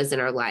create traumas in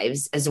our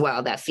lives as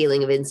well. That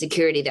feeling of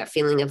insecurity, that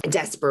feeling of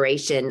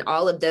desperation,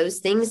 all of those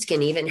things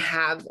can even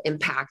have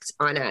impact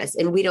on us.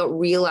 And we don't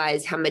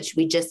realize how much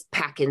we just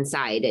pack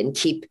inside and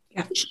keep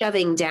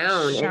shoving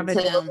down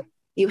until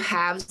you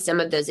have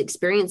some of those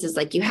experiences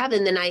like you have.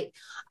 And then I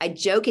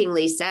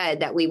jokingly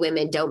said that we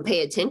women don't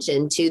pay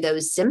attention to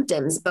those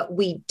symptoms, but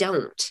we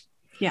don't.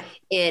 Yeah.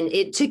 And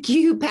it took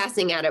you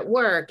passing out at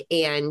work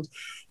and,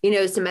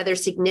 some other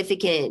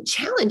significant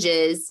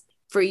challenges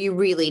for you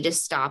really to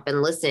stop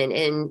and listen.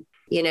 And,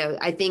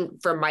 I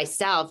think for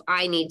myself,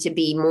 I need to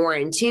be more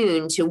in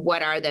tune to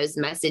what are those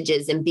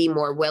messages and be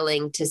more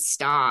willing to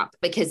stop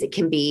because it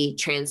can be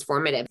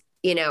transformative.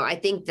 I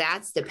think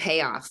that's the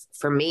payoff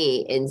for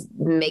me in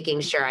making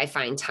sure I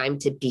find time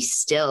to be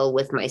still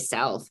with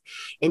myself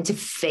and to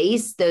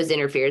face those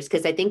inner fears.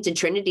 Because I think to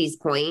Trinity's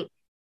point,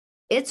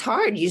 it's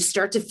hard. You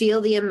start to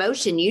feel the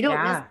emotion. You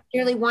don't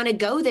necessarily want to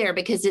go there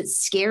because it's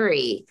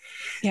scary,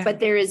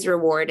 but there is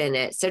reward in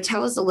it. So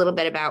tell us a little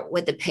bit about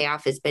what the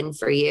payoff has been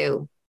for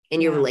you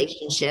in your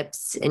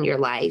relationships, in your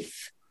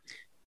life.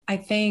 I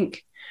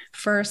think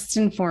first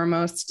and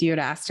foremost, you had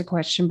asked a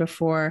question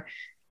before.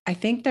 I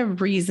think the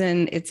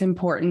reason it's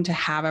important to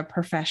have a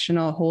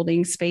professional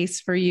holding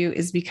space for you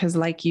is because,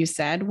 like you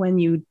said, when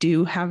you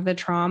do have the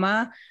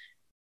trauma,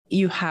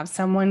 you have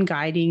someone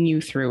guiding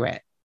you through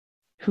it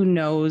who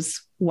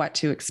knows what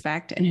to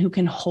expect and who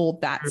can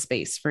hold that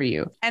space for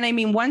you. And I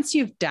mean, once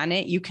you've done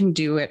it, you can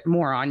do it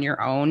more on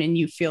your own and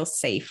you feel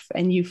safe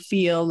and you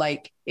feel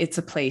like it's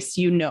a place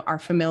are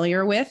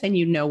familiar with and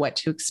you know what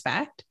to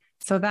expect.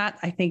 So that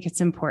I think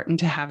it's important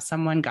to have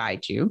someone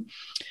guide you.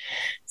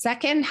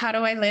 Second, how do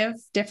I live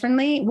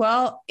differently?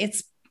 Well,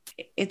 it's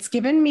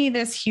given me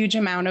this huge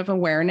amount of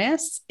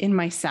awareness in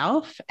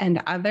myself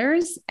and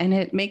others, and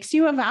it makes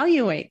you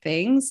evaluate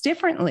things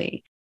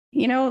differently.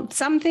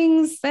 Some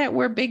things that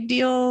were big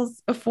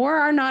deals before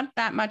are not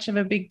that much of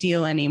a big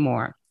deal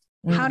anymore.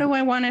 How do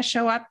I want to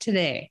show up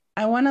today?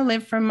 I want to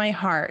live from my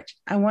heart.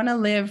 I want to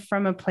live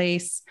from a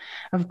place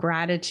of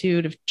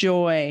gratitude, of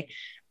joy,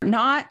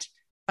 not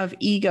of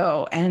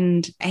ego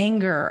and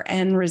anger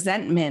and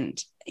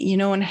resentment,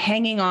 and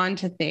hanging on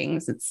to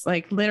things. It's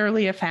like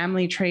literally a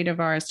family trait of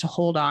ours to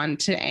hold on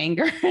to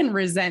anger and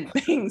resent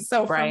things.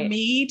 So for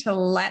me to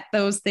let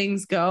those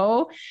things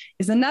go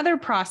is another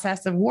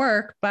process of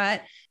work,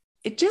 but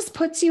it just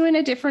puts you in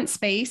a different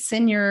space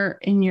in your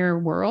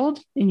world,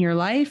 in your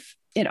life.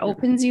 It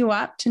opens you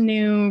up to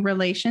new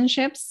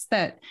relationships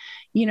that,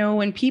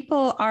 when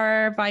people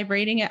are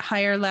vibrating at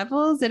higher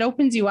levels, it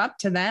opens you up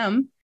to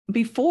them.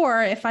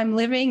 Before, if I'm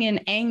living in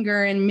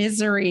anger and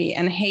misery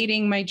and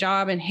hating my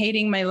job and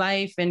hating my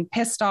life and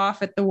pissed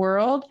off at the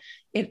world,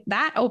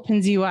 that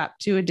opens you up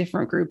to a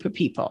different group of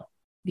people.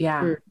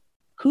 Yeah.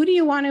 Who do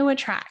you want to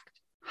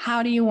attract?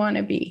 How do you want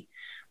to be?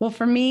 Well,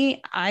 for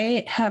me,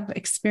 I have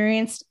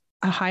experienced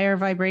a higher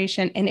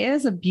vibration, and it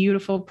is a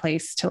beautiful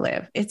place to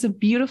live. It's a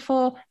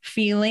beautiful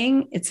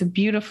feeling. It's a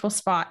beautiful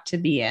spot to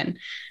be in.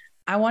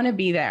 I want to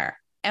be there.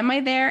 Am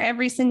I there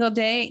every single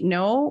day?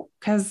 No,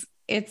 because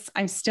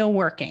I'm still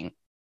working.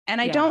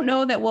 And I don't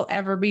know that we'll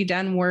ever be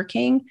done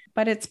working,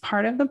 but it's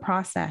part of the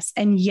process.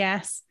 And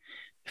yes,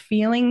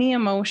 feeling the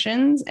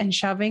emotions and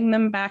shoving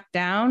them back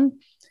down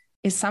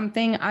is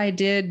something I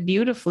did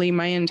beautifully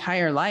my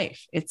entire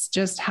life. It's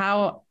just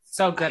how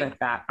so good at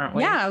that, aren't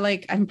we? Yeah,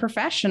 like I'm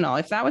professional.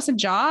 If that was a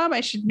job,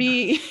 I should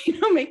be,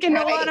 making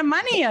a lot of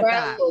money at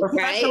that.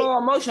 Professional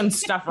emotion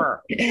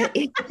stuffer.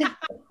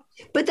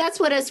 But that's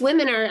what us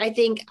women are, I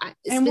think,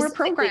 and we're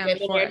programmed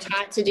women are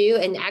taught to do.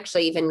 And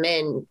actually even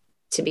men,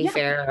 to be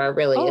fair, are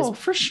really.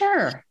 For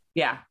sure.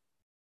 Yeah.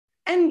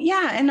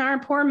 And our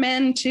poor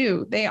men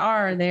too.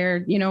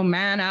 They're,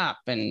 man up,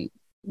 and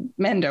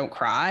men don't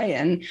cry,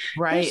 and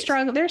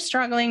they're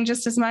struggling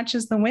just as much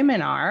as the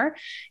women are,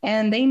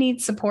 and they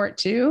need support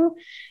too.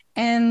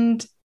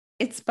 And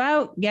it's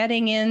about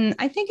getting in.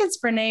 I think it's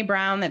Brene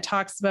Brown that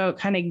talks about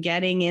kind of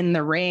getting in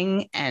the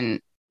ring and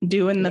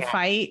doing the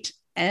fight,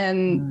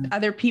 and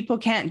other people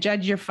can't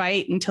judge your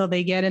fight until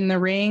they get in the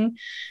ring.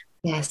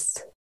 Yes.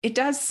 It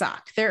does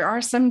suck. There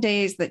are some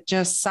days that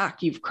just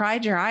suck. You've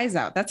cried your eyes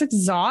out. That's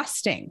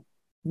exhausting.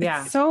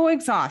 Yeah. It's so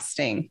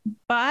exhausting,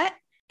 but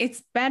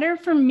it's better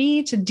for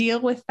me to deal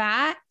with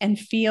that and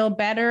feel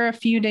better a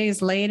few days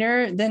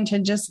later than to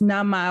just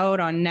numb out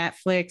on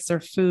Netflix or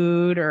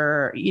food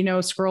or,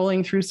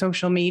 scrolling through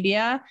social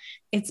media.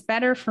 It's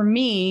better for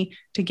me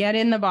to get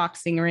in the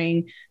boxing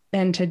ring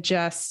than to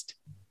just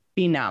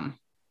be numb.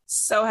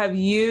 So have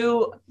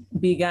you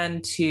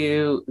begun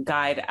to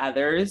guide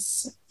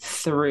others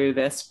through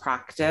this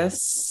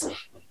practice?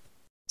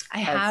 I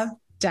have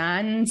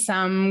done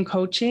some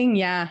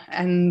coaching,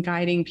 and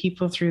guiding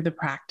people through the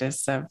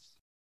practice of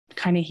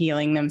kind of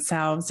healing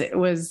themselves. It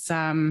was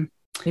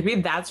maybe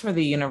that's where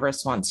the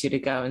universe wants you to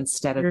go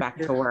instead of back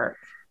to work.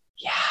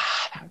 Yeah,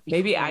 that would be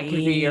maybe great. I could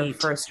be your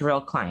first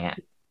real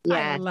client.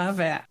 Yeah, I love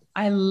it.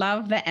 I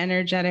love the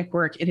energetic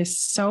work. It is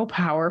so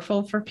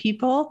powerful for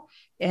people,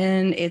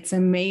 and it's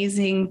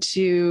amazing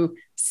to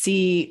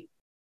see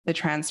the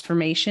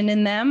transformation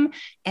in them.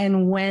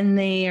 And when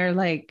they are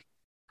like,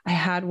 I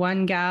had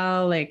one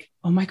gal like,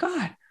 oh my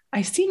God,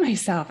 I see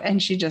myself,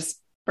 and she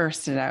just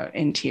bursted out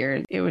in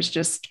tears. It was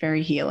just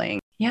very healing.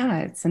 Yeah,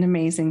 it's an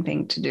amazing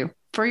thing to do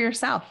for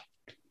yourself.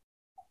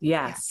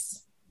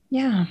 Yes.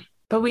 Yeah.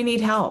 But we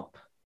need help.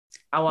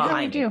 Oh, well,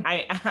 we do.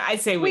 I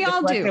say we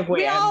all do.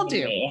 We all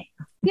do.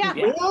 Yeah,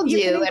 we all do.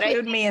 You can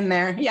include me in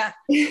there. Yeah.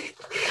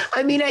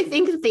 I mean, I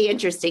think that the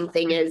interesting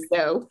thing is,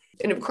 though,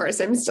 and of course,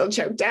 I'm still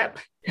choked up.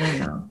 I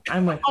know.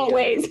 I'm with you.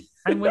 Always.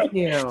 I'm with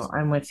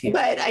you.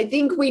 But I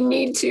think we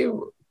need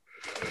to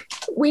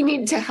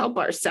help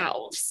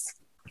ourselves.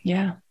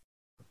 Yeah.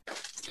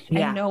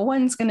 And no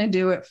one's going to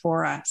do it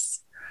for us.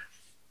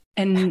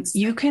 And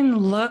you can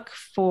look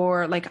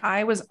for, like,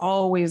 I was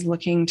always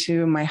looking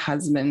to my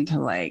husband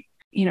to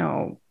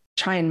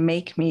try and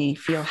make me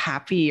feel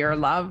happy or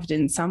loved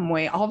in some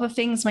way. All the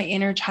things my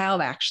inner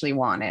child actually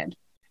wanted.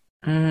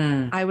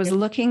 I was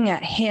looking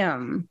at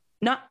him,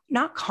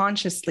 not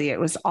consciously. It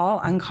was all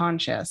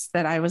unconscious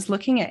that I was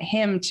looking at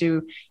him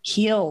to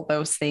heal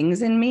those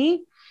things in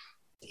me.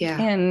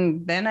 Yeah.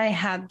 And then I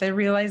had the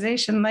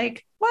realization,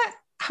 like, what?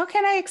 How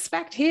can I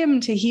expect him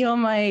to heal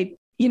my,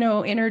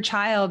 inner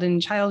child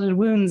and childhood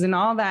wounds and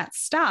all that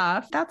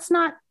stuff? That's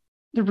not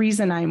the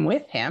reason I'm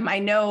with him. I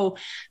know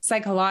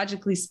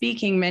psychologically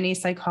speaking, many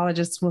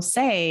psychologists will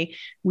say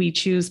we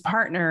choose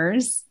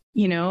partners,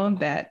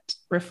 that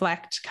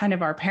reflect kind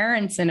of our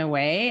parents in a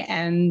way,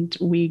 and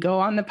we go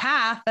on the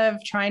path of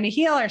trying to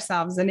heal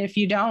ourselves. And if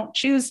you don't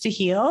choose to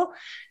heal,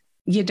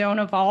 you don't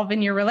evolve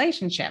in your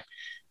relationship.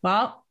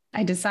 Well,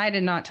 I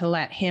decided not to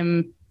let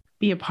him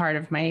be a part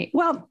of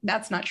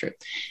that's not true.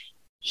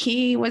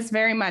 He was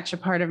very much a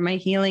part of my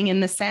healing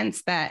in the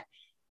sense that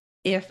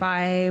if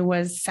I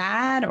was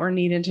sad or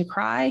needed to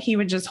cry, he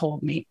would just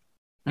hold me.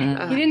 He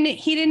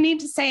didn't need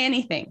to say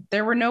anything.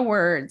 There were no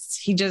words.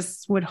 He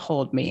just would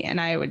hold me,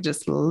 and I would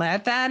just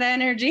let that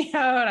energy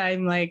out.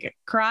 I'm like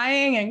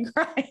crying and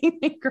crying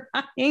and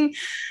crying.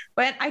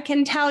 But I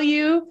can tell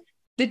you,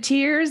 the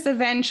tears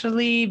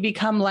eventually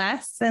become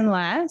less and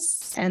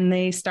less, and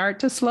they start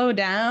to slow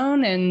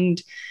down, and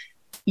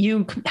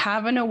you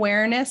have an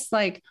awareness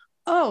like,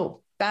 oh,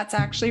 that's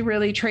actually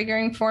really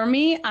triggering for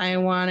me. I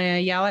want to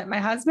yell at my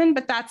husband,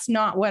 but that's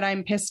not what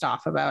I'm pissed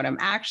off about. I'm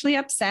actually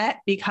upset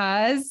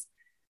because,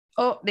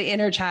 the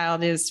inner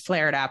child is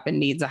flared up and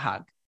needs a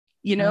hug.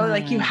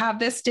 Like you have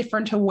this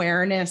different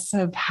awareness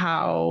of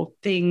how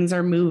things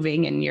are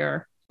moving in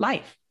your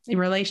life, in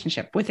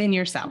relationship within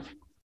yourself.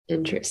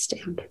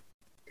 Interesting.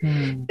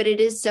 But it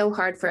is so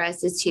hard for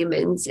us as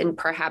humans, and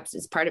perhaps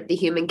it's part of the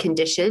human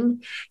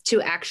condition,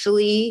 to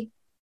actually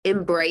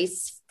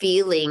embrace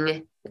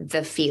feeling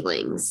the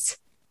feelings.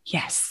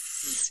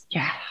 Yes.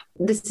 Yeah.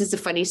 This is a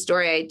funny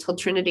story. I told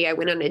Trinity I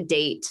went on a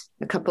date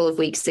a couple of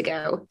weeks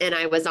ago, and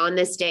I was on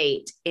this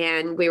date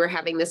and we were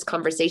having this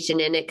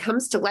conversation, and it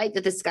comes to light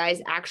that this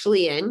guy's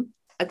actually in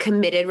a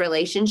committed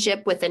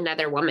relationship with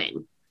another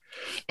woman.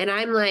 And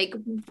I'm like,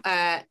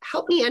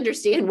 help me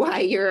understand why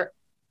you're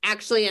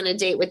actually on a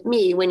date with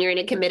me when you're in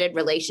a committed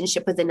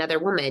relationship with another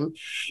woman.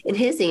 And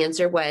his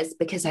answer was,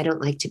 because I don't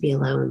like to be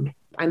alone.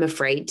 I'm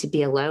afraid to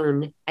be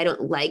alone. I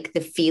don't like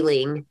the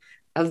feeling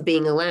of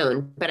being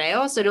alone, but I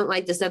also don't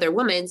like this other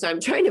woman. So I'm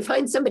trying to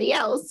find somebody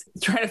else.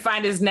 Trying to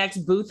find his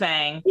next boo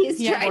thing.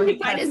 He's trying to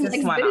find his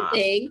next boo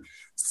thing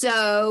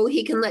so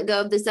he can let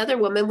go of this other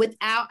woman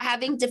without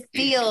having to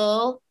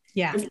feel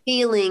the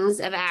feelings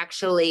of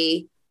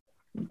actually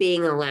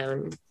being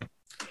alone.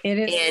 It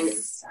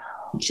is.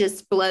 And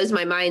just blows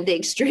my mind the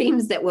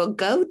extremes that we'll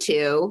go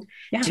to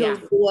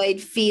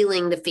avoid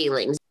feeling the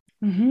feelings.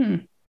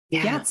 Mm-hmm.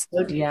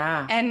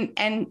 Yeah.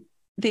 And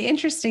the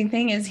interesting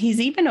thing is he's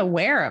even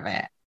aware of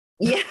it.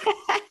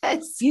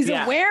 Yes. He's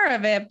aware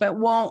of it, but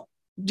won't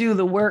do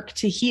the work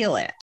to heal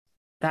it.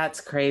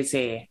 That's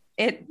crazy.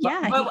 But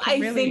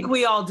I think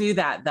we all do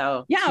that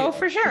though. Yeah. Too. Oh,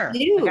 for sure.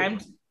 Like, I'm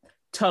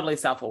totally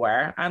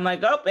self-aware. I'm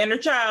like, inner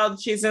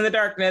child, she's in the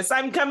darkness.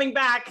 I'm coming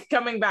back.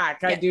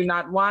 Yeah. I do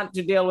not want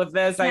to deal with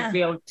this. I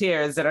feel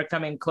tears that are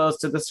coming close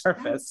to the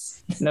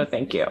surface. No,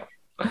 thank you.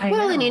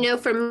 And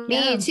for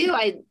me too,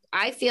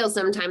 I feel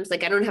sometimes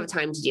like I don't have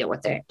time to deal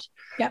with it.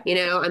 Yep.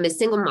 I'm a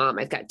single mom.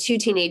 I've got 2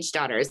 teenage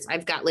daughters.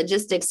 I've got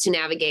logistics to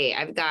navigate.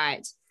 I've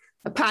got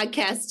a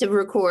podcast to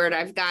record.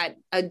 I've got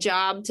a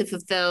job to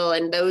fulfill,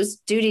 and those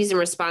duties and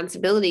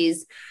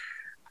responsibilities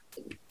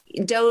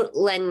don't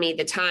lend me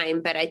the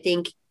time. But I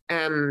think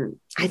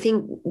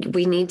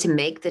we need to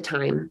make the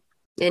time.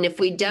 And if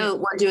we don't,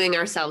 we're doing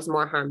ourselves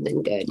more harm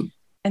than good.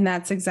 And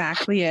that's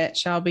exactly it,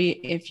 Shelby.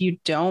 If you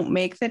don't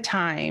make the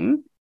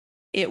time,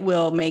 it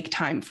will make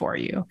time for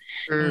you.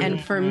 Mm-hmm.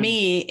 And for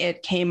me,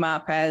 it came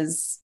up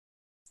as,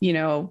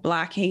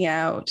 blacking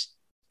out,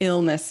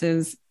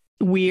 illnesses,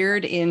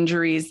 weird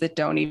injuries that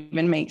don't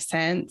even make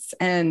sense.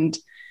 And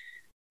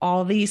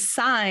all these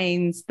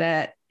signs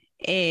that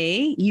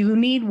A, you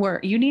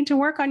need to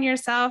work on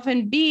yourself.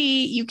 And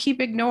B, you keep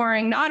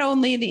ignoring not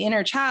only the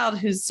inner child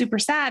who's super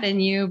sad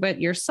in you,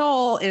 but your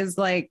soul is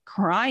like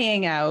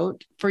crying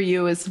out for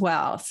you as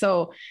well.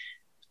 So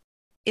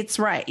it's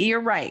right.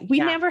 You're right. We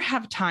never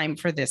have time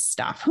for this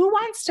stuff. Who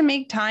wants to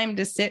make time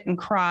to sit and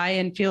cry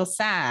and feel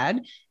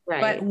sad?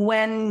 Right. But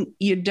when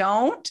you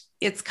don't,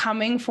 it's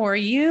coming for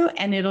you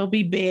and it'll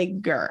be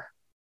bigger.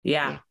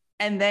 Yeah.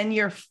 And then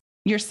you're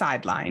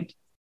sidelined.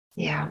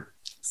 Yeah.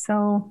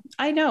 So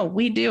I know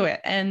we do it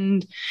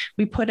and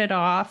we put it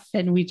off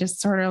and we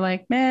just sort of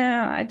like,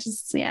 man,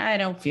 I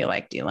don't feel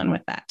like dealing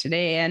with that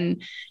today.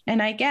 And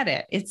I get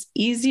it. It's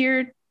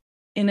easier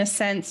in a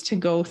sense to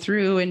go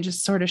through and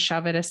just sort of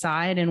shove it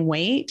aside and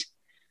wait.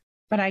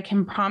 But I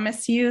can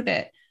promise you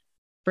that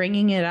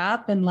bringing it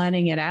up and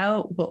letting it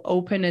out will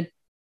open a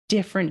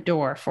different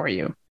door for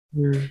you.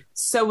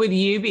 So would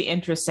you be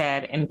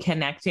interested in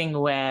connecting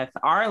with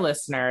our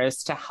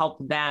listeners to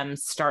help them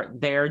start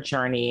their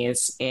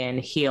journeys in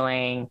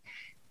healing,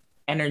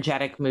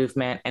 energetic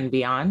movement, and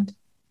beyond?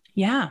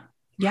 Yeah.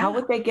 How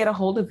would they get a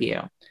hold of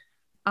you?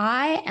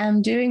 I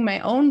am doing my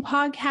own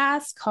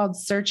podcast called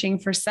Searching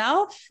for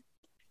Self,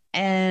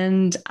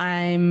 and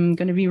I'm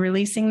going to be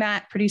releasing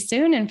that pretty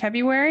soon in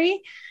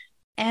February.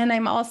 And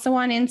I'm also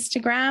on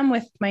Instagram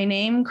with my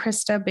name,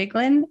 Krista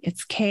Biglin.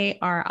 It's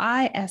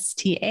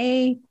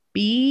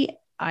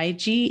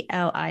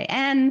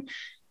KristaBiglin.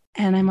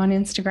 And I'm on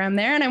Instagram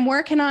there, and I'm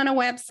working on a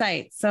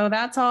website. So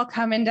that's all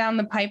coming down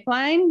the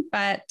pipeline.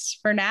 But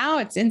for now,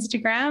 it's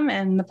Instagram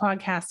and the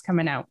podcast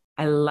coming out.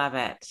 I love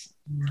it.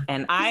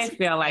 And I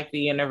feel like the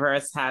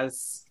universe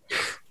has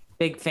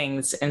big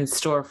things in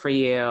store for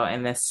you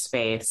in this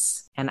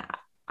space. And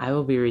I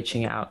will be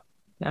reaching out.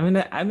 I'm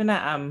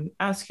gonna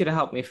ask you to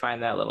help me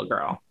find that little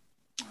girl.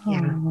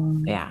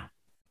 Yeah.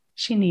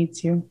 She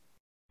needs you.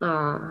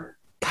 Oh,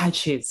 God,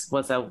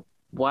 was a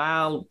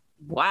wild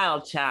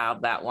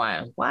child, that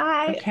one.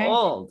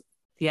 Old.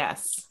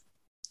 Yes.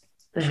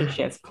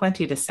 She has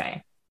plenty to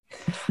say.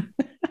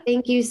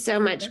 Thank you so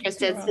much,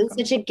 Krista. It's been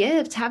such a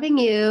gift having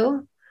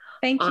you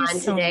on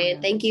so today.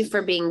 much. Thank you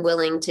for being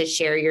willing to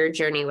share your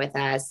journey with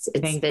us.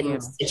 It's been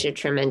such a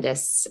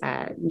tremendous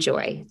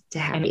joy to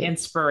have you.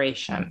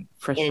 Inspiration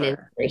for sure. An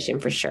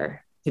inspiration for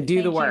sure. To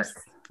do the work.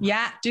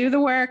 Yeah, do the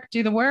work.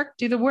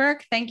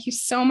 Thank you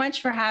so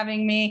much for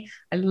having me.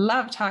 I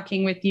love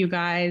talking with you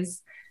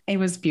guys. It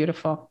was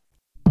beautiful.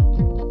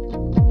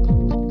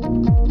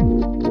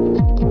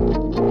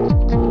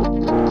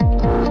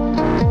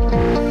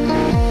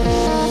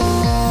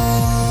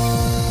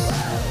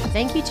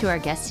 Thank you to our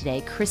guest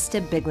today,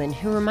 Krista Biglin,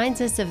 who reminds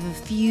us of a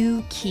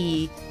few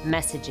key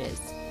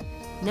messages.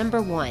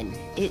 Number 1,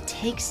 it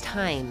takes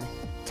time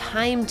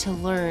to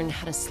learn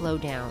how to slow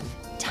down,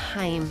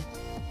 time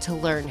to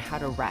learn how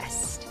to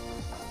rest.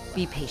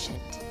 Be patient.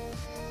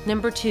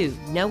 Number 2,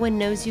 no one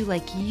knows you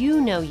like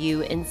you know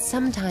you, and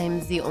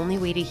sometimes the only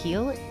way to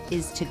heal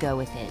is to go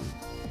within.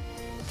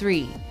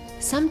 3,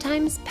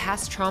 sometimes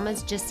past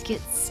traumas just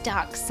get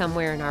stuck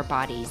somewhere in our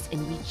bodies,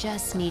 and we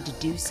just need to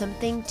do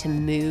something to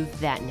move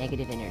that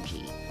negative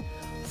energy.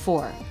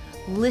 4,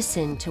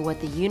 listen to what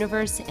the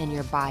universe and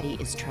your body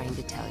is trying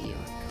to tell you.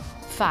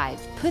 5,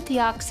 put the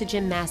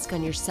oxygen mask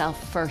on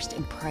yourself first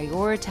and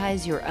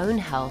prioritize your own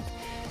health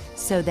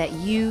so that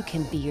you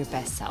can be your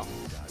best self.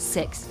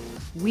 6,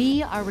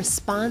 we are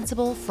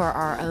responsible for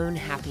our own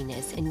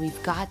happiness, and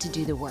we've got to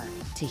do the work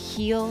to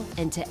heal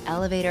and to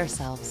elevate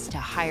ourselves to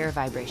higher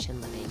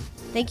vibration living.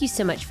 Thank you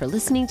so much for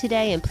listening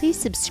today, and please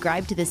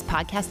subscribe to this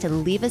podcast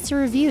and leave us a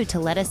review to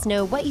let us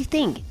know what you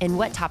think and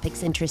what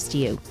topics interest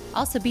you.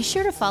 Also, be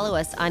sure to follow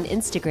us on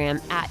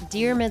Instagram at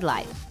Dear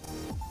Midlife.